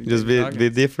 Let's be just David be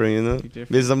Goggins. different, you know? Be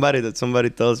different. Be somebody that somebody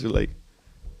tells you, like,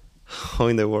 how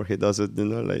in the world he does it, you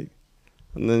know? Like,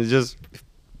 and then just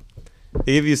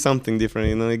give you something different,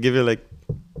 you know? It give you, like,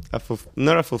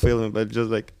 not a fulfillment, but just,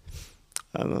 like,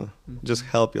 I don't know, Mhm. just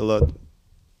help you a lot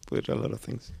with a lot of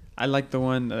things. I like the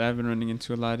one that I've been running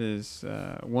into a lot is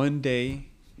one day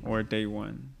or day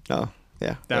one? Oh,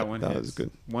 yeah. That one that hits. was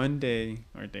good. One day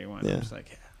or day one. Yeah. I'm just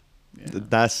like, yeah.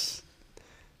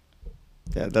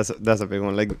 That's a big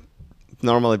one. Like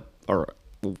normally, or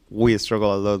we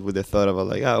struggle a lot with the thought of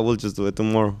like, we'll just do it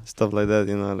tomorrow, stuff like that,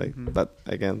 like. Mhm. But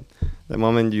again, the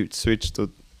moment you switch to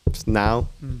now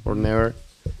or never,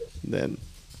 then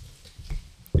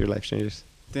your life changes.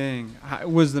 Dang.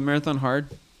 Was the marathon hard?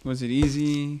 Was it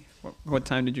easy? What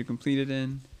time did you complete it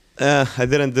in? I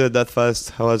didn't do it that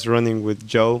fast. I was running with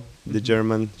Joe, the Mhm.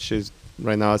 German. She's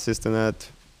right now assistant at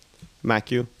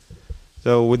MacU.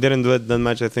 So we didn't do it that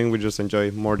much. I think we just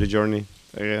enjoy more the journey.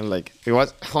 Again, like it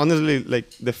was honestly like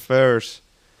the first,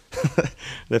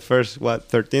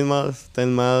 13 miles,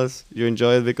 10 miles. You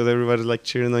enjoy it because everybody's like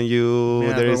cheering on you.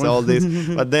 Yeah, There is all this,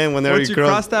 but then whenever once you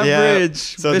cross that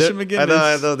bridge, so Bishop I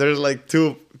McGinnis. know. There's like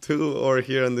two over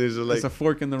here, and there's like There's a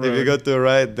fork in the road. if you go to the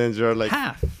right, then you're like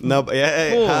half. no, but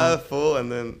Full. half full,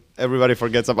 and then everybody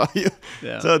forgets about you.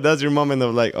 Yeah. So that's your moment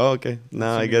of like, oh, okay,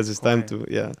 now when I it guess gets it's time quiet.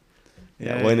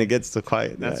 to when it gets too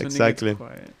quiet. That's when exactly. it gets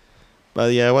quiet.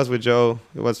 But yeah, I was with Joe.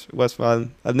 It was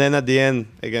fun. And then at the end,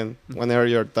 again, whenever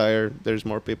you're tired, there's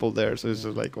more people there, so it's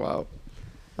just like wow.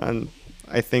 And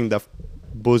I think that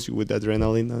boosts you with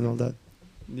adrenaline and all that.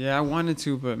 Yeah, I wanted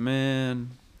to, but man,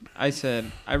 I said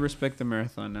I respect the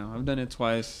marathon now. I've done it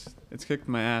twice. It's kicked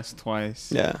my ass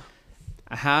twice. Yeah.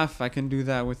 A half, I can do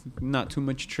that with not too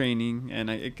much training, and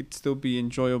it could still be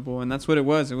enjoyable. And that's what it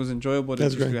was. It was enjoyable to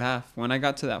That's just great. do half. When I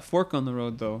got to that fork on the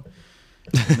road, though,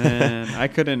 man, I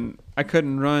couldn't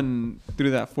run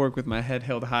through that fork with my head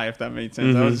held high, if that made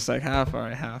sense. I was just like half, all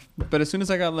right, half. But as soon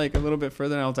as I got like a little bit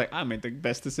further, I was like, I made the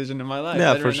best decision in my life.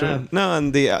 Yeah, Better for sure. now. No,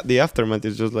 and the aftermath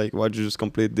is just like, why'd you just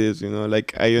complete this?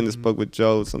 Like I even spoke with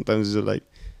Joe. Sometimes it's just like,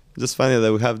 just funny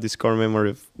that we have this core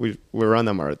memory of we run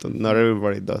a marathon. Not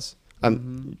everybody does.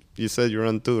 And you said you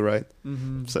run too, right?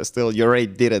 So still, you already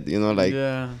did it. Like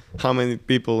how many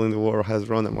people in the world has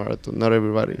run a marathon? Not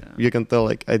everybody. Yeah. You can tell.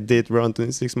 Like I did run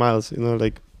 26 miles.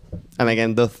 Like, and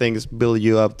again, those things build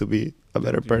you up to be a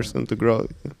better person to grow.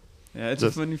 Yeah, it's a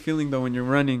funny feeling though when you're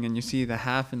running and you see the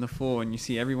half and the full, and you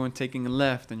see everyone taking a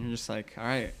left, and you're just like, all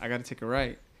right, I got to take a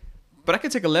right. But I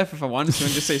could take a left if I wanted to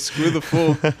and just say screw the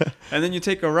full, and then you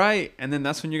take a right, and then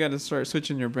that's when you got to start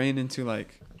switching your brain into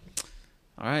like,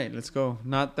 all right, let's go.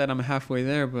 Not that I'm halfway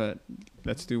there, but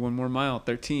let's do one more mile,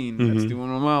 13. Let's do one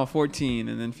more mile, 14,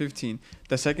 and then 15.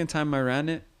 The second time I ran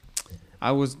it,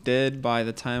 I was dead by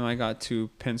the time I got to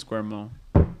Penn Square Mall.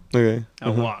 Okay. I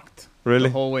walked. Really?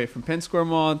 The whole way from Penn Square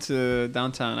Mall to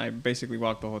downtown. I basically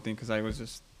walked the whole thing because I was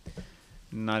just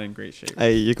not in great shape.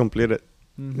 Hey, you completed.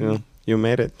 You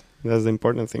made it. That's the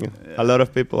important thing. Yeah. A lot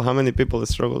of people. How many people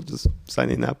struggle just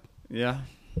signing up? Yeah.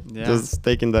 Just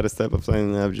taking that step of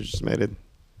signing up, you just made it.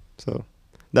 So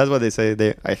that's what they say.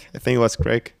 I think it was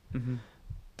Craig.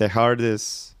 The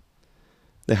hardest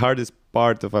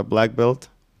part of a black belt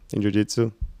in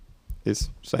jiu-jitsu is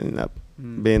signing up,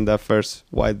 being that first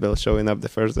white belt, showing up the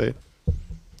first day.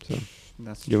 So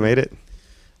you made it.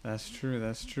 That's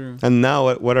true. And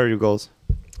now, what are your goals?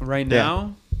 Right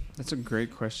now, that's a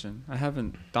great question. I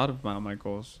haven't thought about my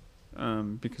goals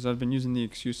because I've been using the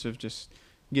excuse of just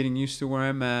getting used to where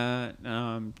I'm at,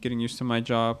 getting used to my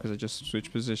job because I just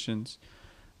switched positions.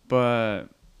 But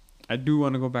I do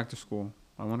want to go back to school.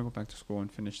 I want to go back to school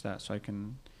and finish that so I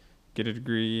can get a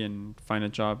degree and find a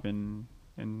job in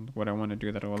what I want to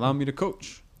do that will allow me to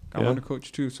coach. I want to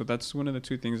coach too. So that's one of the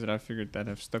two things that I figured that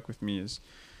have stuck with me is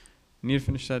I need to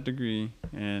finish that degree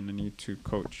and I need to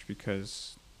coach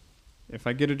because if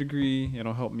I get a degree,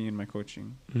 it'll help me in my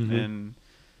coaching. And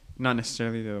not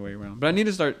necessarily the other way around. But I need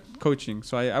to start coaching.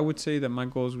 So I would say that my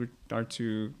goals are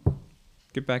to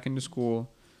get back into school,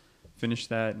 finish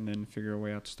that, and then figure a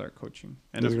way out to start coaching.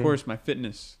 And of course, my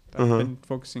fitness. I've been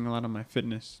focusing a lot on my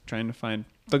fitness, trying to find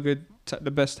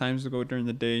the best times to go during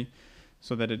the day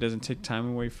so that it doesn't take time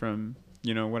away from,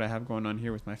 what I have going on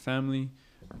here with my family.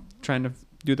 Trying to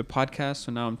do the podcast.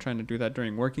 So now I'm trying to do that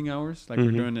during working hours, like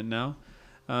we're doing it now.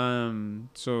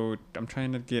 So I'm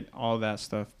trying to get all that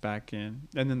stuff back in.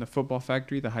 And then the football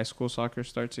factory, the high school soccer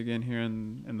starts again here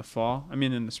in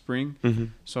the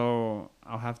spring. So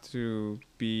I'll have to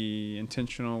be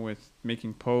intentional with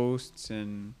making posts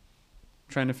and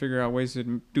trying to figure out ways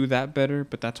to do that better.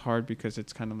 But that's hard because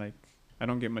it's kind of like I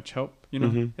don't get much help,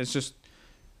 It's just,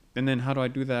 and then how do I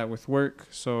do that with work?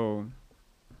 So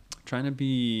trying to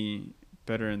be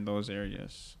better in those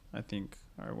areas, I think,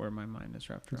 are where my mind is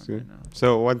wrapped around right now.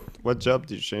 So what job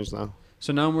did you change now?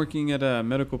 So now I'm working at a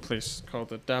medical place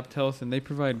called Adapt Health, and they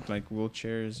provide like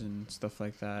wheelchairs and stuff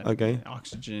like that. Okay.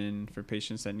 Oxygen for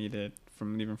patients that need it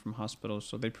even from hospitals.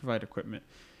 So they provide equipment.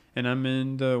 And I'm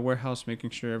in the warehouse making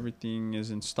sure everything is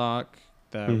in stock,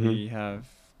 that we have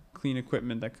clean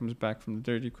equipment that comes back from the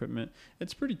dirty equipment.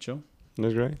 It's pretty chill.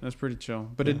 That's great. That's pretty chill.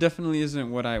 But it definitely isn't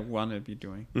what I want to be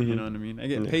doing. You know what I mean? I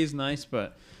get pays nice,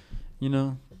 but, you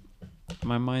know,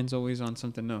 my mind's always on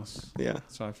something else. Yeah.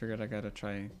 So I figured I got to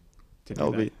try to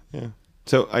do that. Yeah.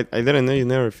 So I didn't know you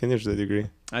never finished the degree.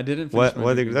 I didn't finish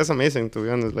what degree? That's amazing, to be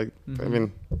honest. Like, I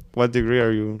mean, what degree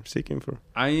are you seeking for?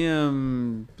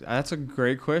 That's a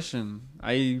great question.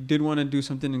 I did want to do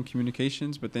something in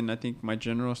communications, but then I think my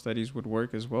general studies would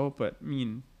work as well. But I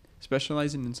mean,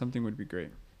 specializing in something would be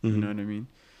great. You know what I mean?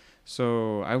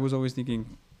 So I was always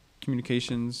thinking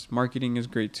communications, marketing is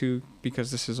great too, because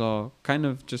this is all kind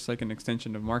of just like an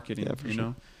extension of marketing, you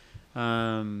know?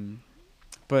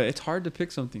 But it's hard to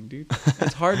pick something, dude.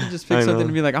 It's hard to just pick something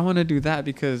and be like, I want to do that,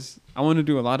 because I want to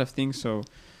do a lot of things. So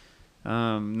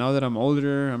now that I'm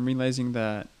older, I'm realizing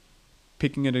that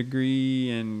picking a degree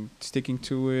and sticking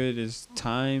to it is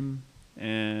time.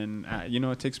 And, you know,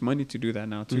 it takes money to do that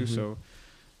now too. So,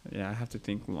 yeah, I have to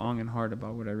think long and hard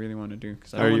about what I really want to do,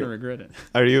 because I don't want to regret it.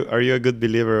 Are you a good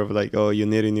believer of like, oh, you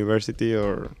need university,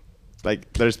 or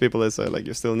like there's people that say like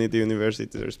you still need the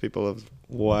university? There's people of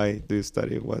why do you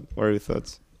study? What are your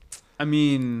thoughts? I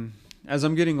mean, as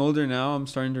I'm getting older now, I'm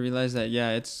starting to realize that,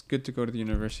 yeah, it's good to go to the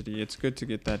university. It's good to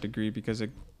get that degree, because it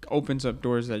opens up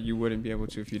doors that you wouldn't be able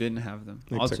to if you didn't have them.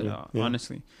 Exactly.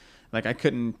 Honestly, like I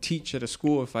couldn't teach at a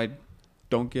school if I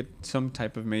don't get some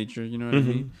type of major, you know what I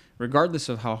mean? Regardless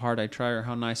of how hard I try or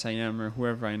how nice I am or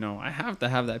whoever I know, I have to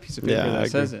have that piece of paper that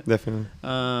says it. Definitely.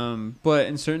 But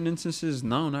in certain instances,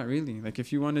 no, not really. Like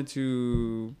if you wanted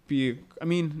to be,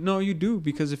 no, you do,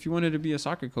 because if you wanted to be a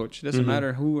soccer coach, it doesn't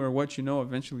matter who or what you know,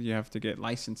 eventually you have to get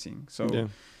licensing. So,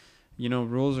 you know,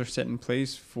 rules are set in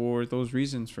place for those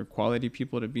reasons, for quality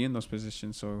people to be in those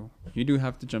positions. So you do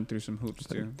have to jump through some hoops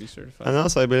to be certified. And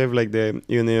also I believe like the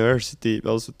university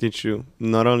also teach you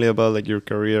not only about like your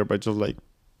career, but just like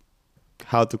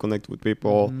how to connect with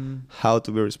people, how to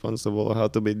be responsible, how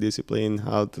to be disciplined,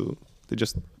 how to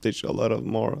just teach a lot of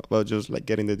more about just like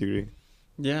getting the degree.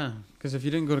 Yeah, because if you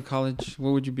didn't go to college,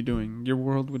 what would you be doing? Your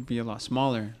world would be a lot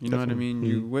smaller. You know what I mean?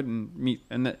 You wouldn't meet.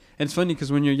 And it's funny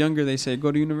because when you're younger, they say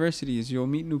go to universities. You'll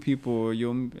meet new people.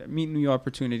 You'll meet new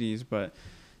opportunities. But,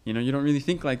 you know, you don't really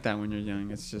think like that when you're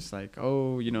young. It's just like,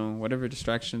 oh, you know, whatever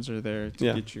distractions are there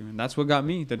to get you. And that's what got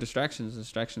me, the distractions. The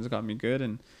distractions got me good.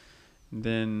 And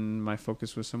then my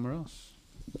focus was somewhere else.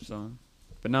 So,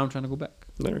 but now I'm trying to go back.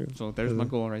 So there's my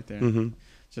goal right there.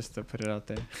 Just to put it out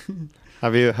there.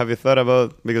 Have you thought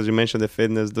about, because you mentioned the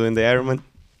fitness, doing the Ironman?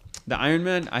 The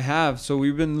Ironman, I have. So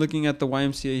we've been looking at the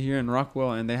YMCA here in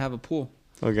Rockwell, and they have a pool.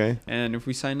 Okay. And if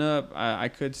we sign up, I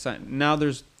could sign. Now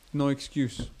there's no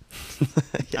excuse.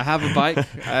 I have a bike.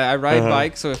 I ride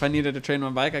bike, so if I needed to train my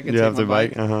bike, I can take my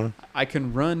bike. I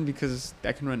can run because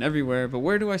I can run everywhere, but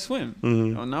where do I swim?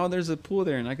 Oh, now there's a pool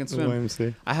there and I can swim.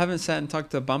 I haven't sat and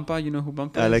talked to Bampa. You know who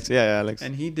Bampa is? Alex.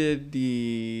 And he did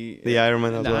the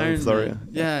Ironman as well in Florida.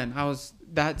 Yeah, and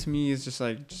that to me is just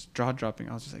like just jaw dropping.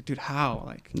 I was just like, dude, how?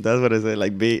 Like that's what I say.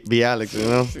 Like be Alex, you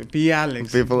know? Be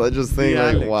Alex. People are just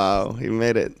thinking like, wow, he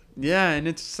made it. Yeah, and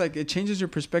it's just like it changes your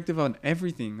perspective on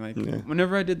everything. Like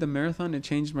whenever I did the marathon, it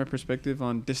changed my perspective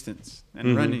on distance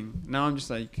and running. Now I'm just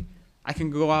like, I can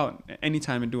go out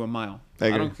anytime and do a mile.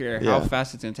 I don't care how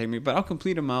fast it's gonna take me, but I'll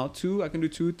complete a mile. I can do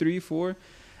 2, 3, 4.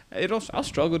 I'll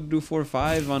struggle to do 4 or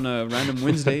 5 on a random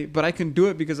Wednesday, but I can do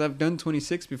it because I've done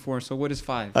 26 before. So what is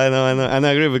 5? I know, and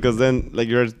I agree, because then like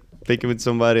you're speaking with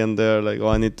somebody and they're like, oh,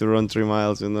 I need to run 3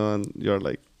 miles, you know, and you're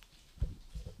like,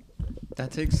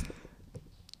 that takes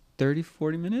 30,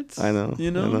 40 minutes. I know.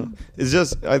 You know? I know.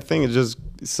 I think it's just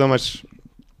so much.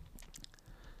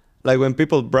 Like when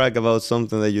people brag about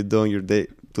something that you do on your day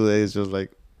today, it's just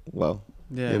like, wow.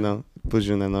 Yeah. You know, push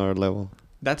you in another level.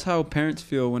 That's how parents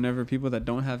feel whenever people that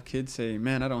don't have kids say,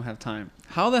 man, I don't have time.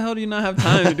 How the hell do you not have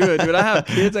time to do it, dude? I have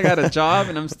kids, I got a job,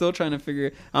 and I'm still trying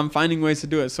to I'm finding ways to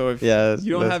do it. So if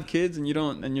you don't have kids and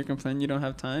you're complaining you don't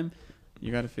have time,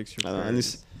 you got to fix your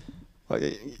priorities.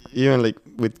 Even like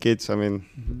with kids, I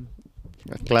mean,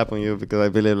 I clap on you, because I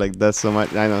believe like that's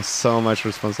so much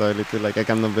responsibility. Like I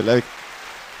cannot believe.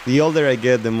 The older I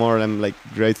get, the more I'm like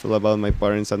grateful about my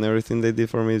parents and everything they did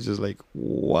for me. It's just like,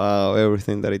 wow,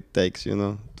 everything that it takes, you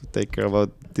know, to take care about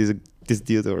this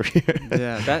dude over here.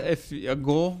 Yeah, that if a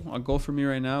goal for me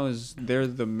right now is they're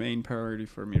the main priority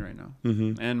for me right now,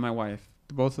 and my wife.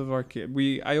 Both of our kids,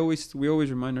 we always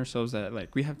remind ourselves that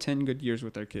like we have 10 good years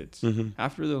with our kids.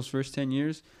 After those first 10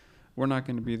 years, we're not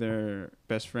going to be their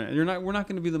best friend. We're not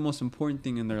going to be the most important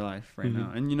thing in their life right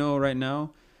now. And you know, right now,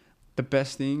 the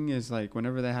best thing is like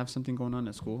whenever they have something going on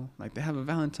at school, like they have a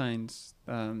Valentine's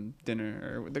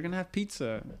dinner or they're gonna have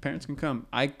pizza, parents can come.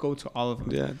 I go to all of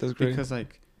them. Yeah, that's great. Because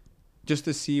like just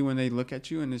to see when they look at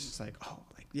you and it's just like, oh,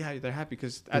 like yeah, they're happy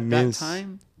because at that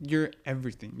time you're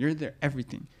everything. You're their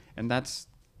everything, and that's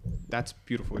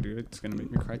beautiful, dude. It's gonna make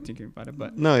me cry thinking about it.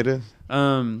 But no, it is.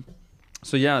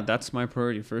 So yeah, that's my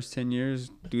priority. First 10 years,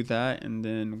 do that, and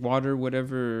then water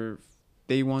whatever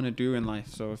they want to do in life.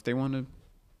 So if they want to,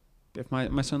 if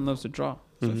my son loves to draw,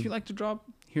 so if you like to draw,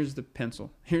 here's the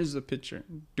pencil, here's the picture,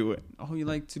 do it. Oh, you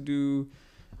like to do,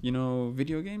 you know,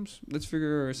 video games? Let's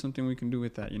figure something we can do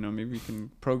with that. You know, maybe we can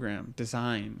program,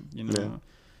 design. You know, Yeah.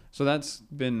 So that's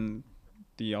been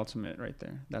the ultimate right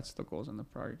there. That's the goals and the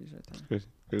priorities right there.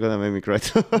 You're gonna make me cry.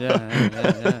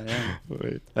 Yeah.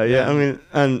 Wait. Yeah, I mean,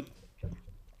 and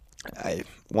I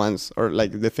once, or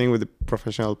like the thing with the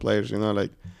professional players, you know,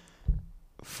 like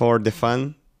for the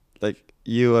fun, like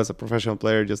you as a professional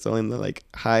player just telling them like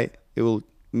hi, it will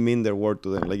mean their word to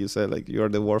them. Like you said, like you're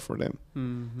the word for them.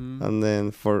 And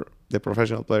then for the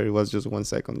professional player, it was just 1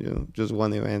 second, you know, just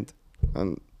one event,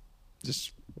 and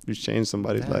just you change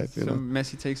somebody's life, you know.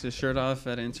 Messi takes his shirt off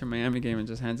at an Inter Miami game and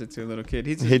just hands it to a little kid.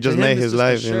 He just made his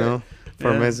life, you know.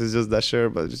 For Yeah. Messi, it's just that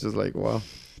shirt, but it's just like, wow.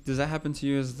 Does that happen to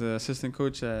you as the assistant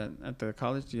coach at the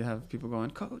college? Do you have people going,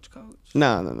 coach?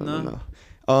 No.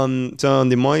 So on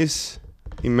the Mois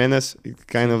in Menes, it's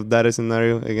kind of that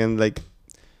scenario again. Like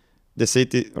the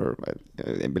city, or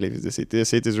I believe it's the city. The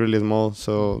city is really small,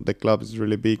 so the club is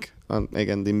really big, and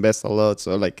again they invest a lot.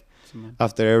 So like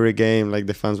after every game, like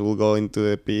the fans will go into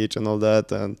the pitch and all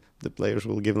that, and the players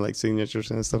will give like signatures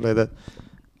and stuff like that.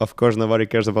 Of course, nobody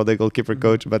cares about the goalkeeper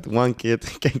coach, but one kid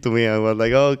came to me and was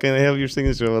like, "Oh, can I have your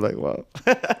signature?" I was like, "Wow."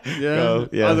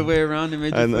 Yeah. All the way around, it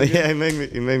made you feel good. Yeah,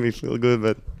 it made me feel good,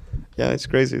 but yeah, it's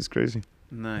crazy.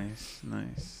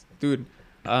 Nice, dude.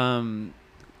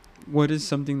 What is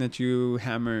something that you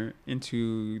hammer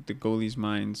into the goalies'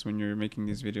 minds when you're making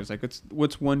these videos? Like,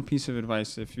 what's one piece of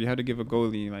advice if you had to give a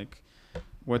goalie? Like,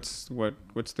 what's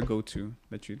the go-to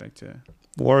that you'd like to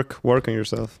work on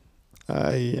yourself?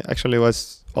 I actually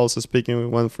was also speaking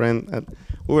with one friend, and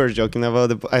we were joking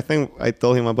about it. I think I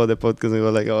told him about the podcast, and he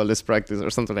was like, "Oh, let's practice," or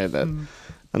something like that.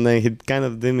 And then he kind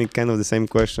of did me the same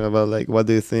question about like, what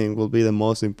do you think will be the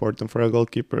most important for a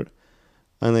goalkeeper?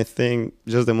 And I think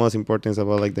just the most important is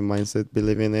about like the mindset,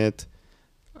 believing it,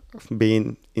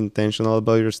 being intentional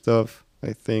about your stuff.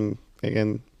 I think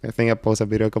I posted a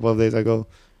video a couple of days ago,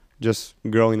 just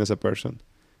growing as a person,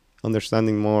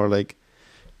 understanding more. Like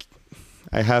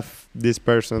I have this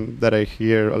person that I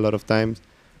hear a lot of times,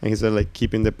 and he said like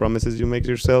keeping the promises you make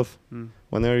yourself.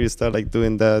 Whenever you start like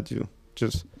doing that, you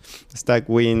just stack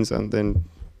wins, and then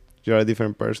you're a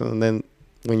different person. And then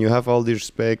when you have all the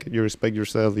respect, you respect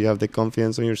yourself, you have the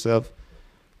confidence in yourself,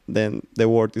 then the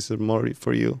world is more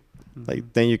for you.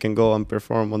 Like then you can go and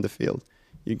perform on the field.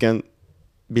 You can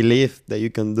believe that you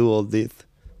can do all this,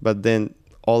 but then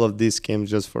all of this came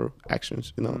just for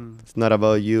actions, you know. It's not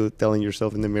about you telling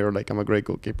yourself in the mirror like I'm a great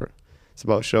goalkeeper. It's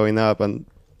about showing up and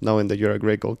knowing that you're a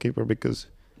great goalkeeper because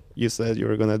you said you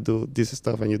were gonna do this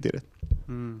stuff and you did it.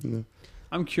 You know?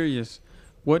 I'm curious,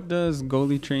 what does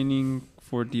goalie training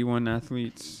for D1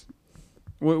 athletes,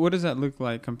 what does that look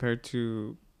like compared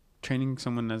to training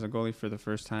someone as a goalie for the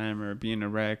first time, or being a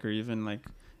rec, or even like,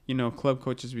 you know, club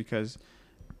coaches? Because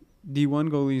D1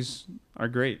 goalies are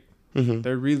great.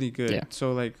 They're really good. Yeah.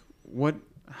 So like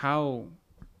how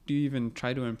do you even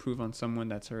try to improve on someone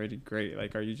that's already great?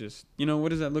 Like, are you just, you know, what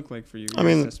does that look like for you? Your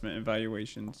assessment,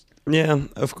 evaluations. Yeah,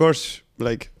 of course,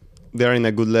 like they're in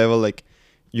a good level. Like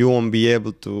you won't be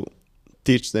able to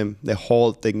teach them the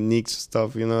whole techniques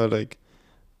stuff, you know, like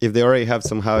if they already have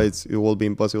some habits, it will be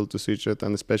impossible to switch it,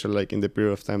 and especially like in the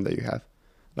period of time that you have.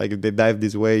 Like if they dive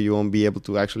this way, you won't be able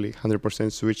to actually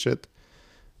 100% switch it.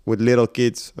 With little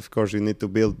kids, of course, you need to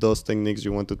build those techniques.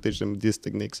 You want to teach them these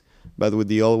techniques. But with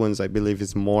the old ones, I believe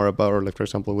it's more about, like, for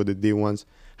example, with the D ones,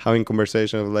 having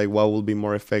conversation of, like, what will be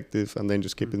more effective, and then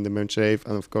just keeping them in shape.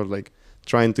 And, of course, like,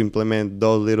 trying to implement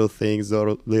those little things,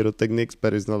 those little techniques.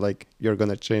 But it's not like you're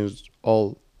going to change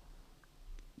all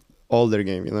their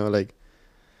game, you know? Like,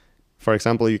 for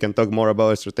example, you can talk more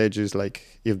about strategies. Like,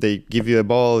 if they give you a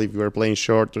ball, if you are playing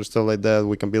short or stuff like that,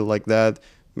 we can build like that.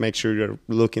 Make sure you're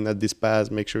looking at this pass,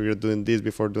 make sure you're doing this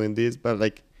before doing this. But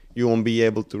like you won't be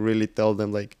able to really tell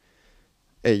them like,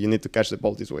 hey, you need to catch the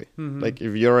ball this way. Like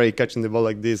if you're already catching the ball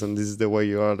like this and this is the way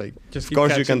you are, like just of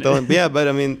course you can tell them. Yeah, but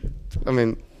I mean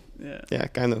yeah,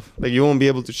 kind of like you won't be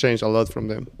able to change a lot from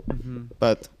them.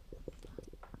 But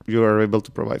you are able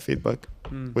to provide feedback.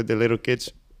 With the little kids,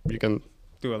 you can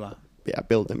do a lot. Yeah,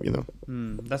 build them, you know.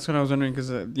 That's what I was wondering, because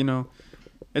you know,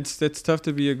 It's tough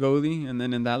to be a goalie, and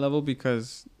then in that level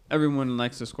because everyone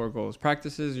likes to score goals.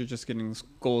 Practices, you're just getting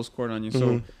goals scored on you.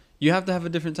 So you have to have a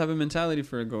different type of mentality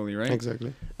for a goalie, right?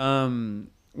 Exactly.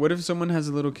 What if someone has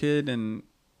a little kid and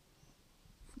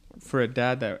for a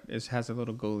dad that has a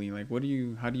little goalie, like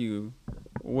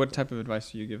what type of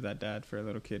advice do you give that dad for a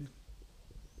little kid?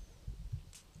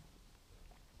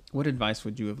 What advice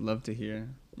would you have loved to hear?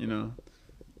 You know,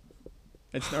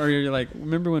 or you're like,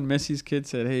 remember when Messi's kid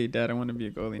said, "Hey, Dad, I want to be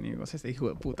a goalie," and he goes, "Hijo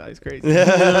de puta, he's crazy."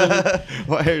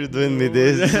 Why are you doing me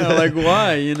this? Yeah, like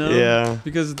why? You know? Yeah.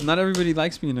 Because not everybody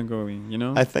likes being a goalie. You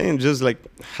know. I think just like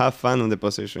have fun on the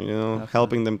position. You know,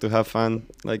 helping them to have fun.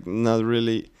 Like not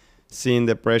really seeing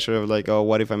the pressure of like, oh,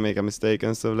 what if I make a mistake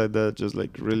and stuff like that. Just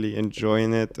like really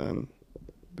enjoying it and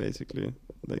basically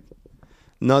like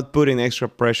not putting extra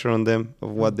pressure on them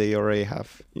of what they already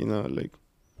have. You know, like.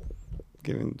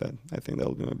 Given that, I think that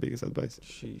would be my biggest advice.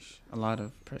 Sheesh. A lot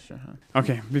of pressure, huh?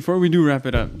 Okay, before we do wrap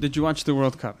it up, did you watch the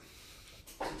World Cup?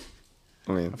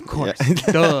 I mean, of course. Yeah.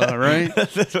 Duh, right?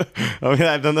 I mean,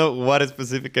 I don't know what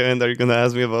specific event are you going to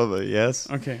ask me about, but yes.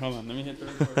 Okay, hold on. Let me hit the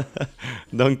record.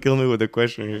 Don't kill me with the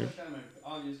question here. What kind of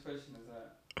obvious question is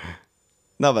that?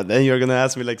 No, but then you're going to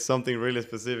ask me like something really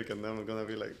specific, and then I'm going to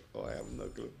be like, oh, I have no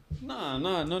clue. No,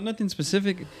 nothing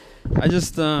specific. I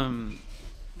just,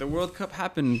 the World Cup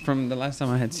happened from the last time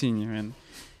I had seen you, and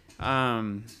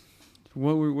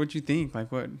what'd you think? Like,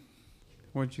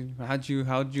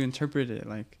 how'd you interpret it?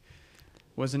 Like,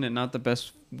 wasn't it not the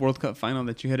best World Cup final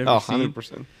that you had ever seen?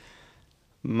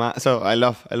 100%. So I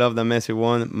love that Messi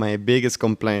won. My biggest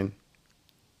complaint,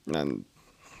 and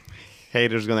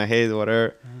haters gonna hate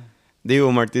whatever. Diego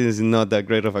Martinez is not that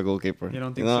great of a goalkeeper. You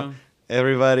don't think so?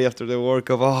 Everybody after the World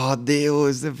Cup, oh, Diego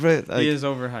is the best. Like, he is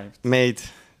overhyped. Mate.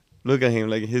 Look at him,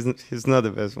 like he's not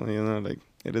the best one, you know, like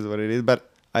it is what it is.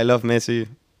 But I love Messi.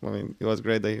 I mean, it was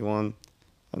great that he won,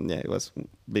 and yeah, it was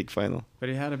big final. But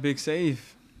he had a big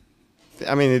save.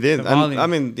 I mean, he did. I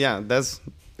mean, yeah, that's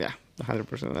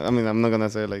 100%. I mean, I'm not gonna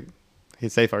say like he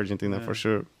saved Argentina for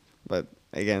sure, but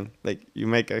again, like you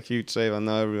make a huge save, and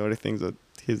now everybody thinks that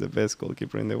he's the best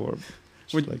goalkeeper in the world.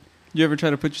 Would you ever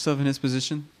try to put yourself in his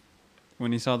position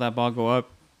when you saw that ball go up,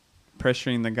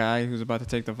 pressuring the guy who's about to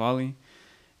take the volley?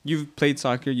 You've played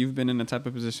soccer. You've been in a type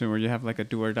of position where you have like a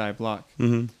do or die block.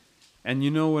 Mm-hmm. And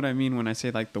you know what I mean when I say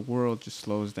like the world just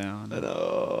slows down.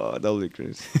 Oh, that'll be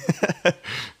crazy.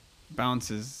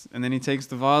 Bounces. And then he takes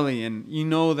the volley. And you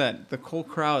know that the whole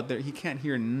crowd, there, he can't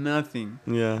hear nothing.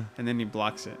 Yeah. And then he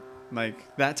blocks it.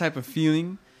 Like that type of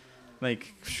feeling.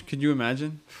 Like, could you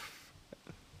imagine?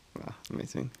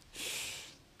 Amazing.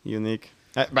 Unique.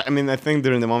 But I mean, I think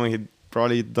during the moment he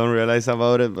probably don't realize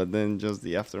about it, but then just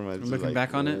the aftermath. Looking like,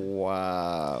 back on it,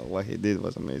 wow, what he did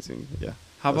was amazing. Yeah,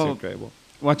 how about incredible?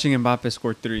 Watching Mbappe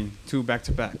score 2 back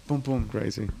to back, boom, boom,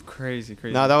 crazy.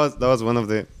 No, that was one of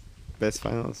the best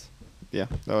finals. Yeah,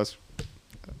 that was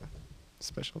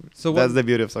special. So that's the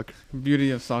beauty of soccer.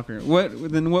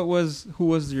 Who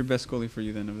was your best goalie for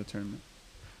you then of the tournament?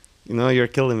 You know, you're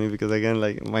killing me because again,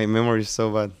 like my memory is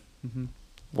so bad. Mm-hmm.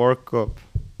 World Cup.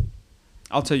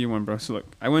 I'll tell you one, bro. So look,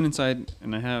 I went inside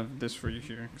and I have this for you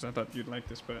here because I thought you'd like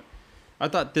this, but I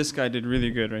thought this guy did really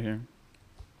good right here.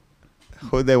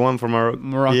 Who they won from Morocco?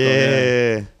 Morocco.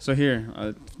 Yeah. So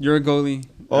here, you're a goalie.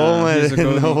 Oh my!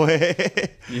 No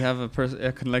way. You have a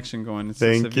collection going. It's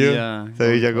Thank you.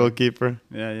 Sevilla goalkeeper.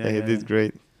 Yeah. He did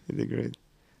great. He did great.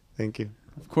 Thank you.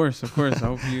 Of course. I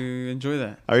hope you enjoy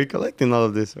that. Are you collecting all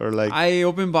of this or like? I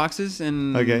open boxes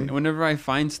and whenever I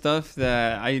find stuff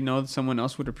that I know that someone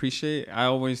else would appreciate, I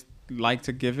always like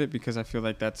to give it because I feel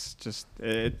like that's just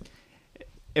it.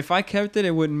 If I kept it,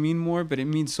 it wouldn't mean more, but it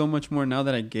means so much more now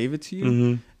that I gave it to you.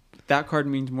 Mm-hmm. That card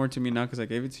means more to me now because I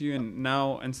gave it to you, and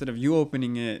now instead of you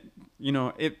opening it, you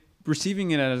know,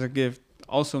 receiving it as a gift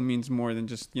also means more than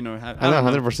just, you know, I know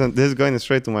 100%. This is going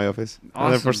straight to my office.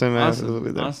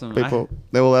 100%. Awesome. People,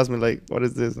 they will ask me like, "What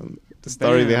is this?" And the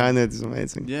story behind it is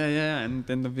amazing. Yeah, and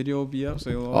then the video will be up, so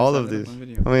you'll all of this.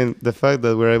 I mean, the fact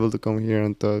that we're able to come here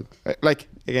and talk, like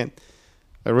again,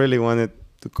 I really wanted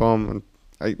to come, and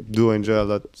I do enjoy a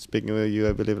lot speaking with you.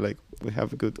 I believe like we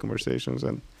have good conversations,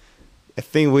 and I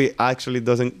think we actually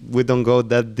don't go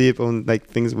that deep on like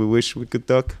things we wish we could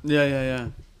talk. Yeah.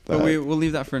 But we'll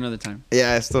leave that for another time.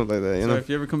 Yeah, stuff like that. You know. If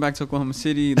you ever come back to Oklahoma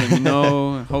City, let me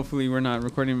know. Hopefully, we're not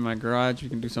recording in my garage. We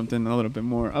can do something a little bit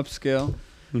more upscale.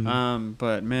 Mm-hmm.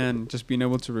 But man, just being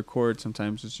able to record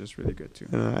sometimes is just really good too.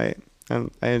 I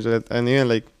enjoy it, and even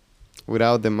like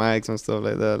without the mics and stuff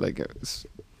like that, like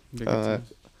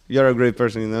you're a great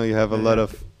person. You know, you have a lot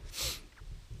of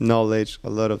knowledge, a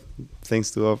lot of things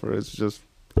to offer. It's just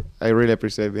I really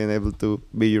appreciate being able to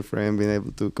be your friend, being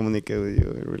able to communicate with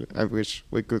you. I wish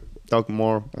we could talk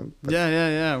more.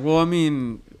 Yeah. Well, I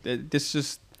mean, this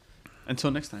just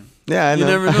until next time. Yeah, I know.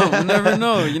 You never know. You never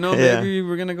know. You know, Yeah. maybe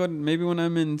we're gonna go. Maybe when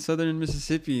I'm in southern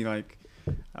Mississippi, like,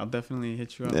 I'll definitely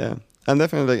hit you up. Yeah, and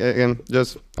definitely again,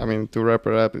 just I mean to wrap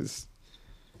it up is.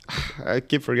 I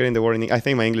keep forgetting the word. I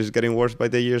think my English is getting worse by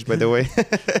the years, by the way.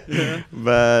 Yeah.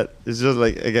 But it's just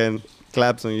like, again,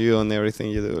 claps on you on everything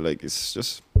you do. Like, it's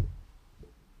just,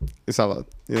 it's a lot,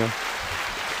 you know?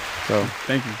 So,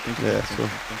 Thank you. Yeah,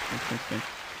 Thank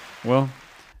you. Well,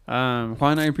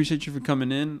 Juan, I appreciate you for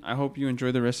coming in. I hope you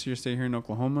enjoy the rest of your stay here in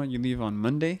Oklahoma. You leave on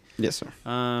Monday. Yes, sir.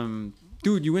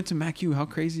 Dude, you went to MacU. How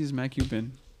crazy has MacU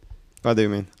been? What do you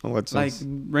mean? On what sense? Like,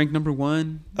 ranked number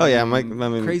 1. Oh, yeah. I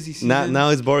mean, crazy season. now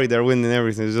it's boring. They're winning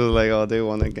everything. It's just like, oh, they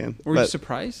won again. Were you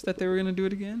surprised that they were going to do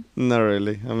it again? Not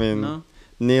really. I mean, No?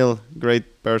 Neil,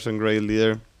 great person, great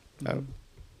leader. Mhm.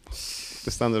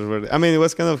 The standards were... I mean, it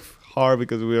was kind of hard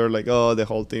because we were like, oh, the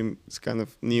whole team is kind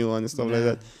of new and stuff like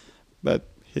that. But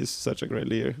he's such a great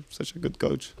leader, such a good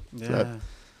coach. Yeah.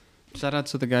 Shout out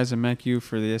to the guys at MacU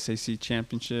for the SAC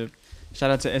championship. Shout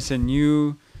out to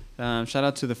SNU. Shout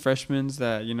out to the freshmen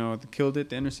that, killed it,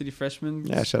 the inner city freshmen.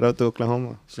 Yeah, shout out to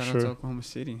Oklahoma. Shout out to Oklahoma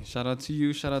City. Shout out to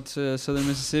you. Shout out to Southern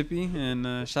Mississippi.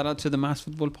 And shout out to the Mass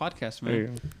Football Podcast, man. There you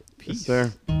go. Peace.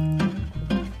 Yes, sir.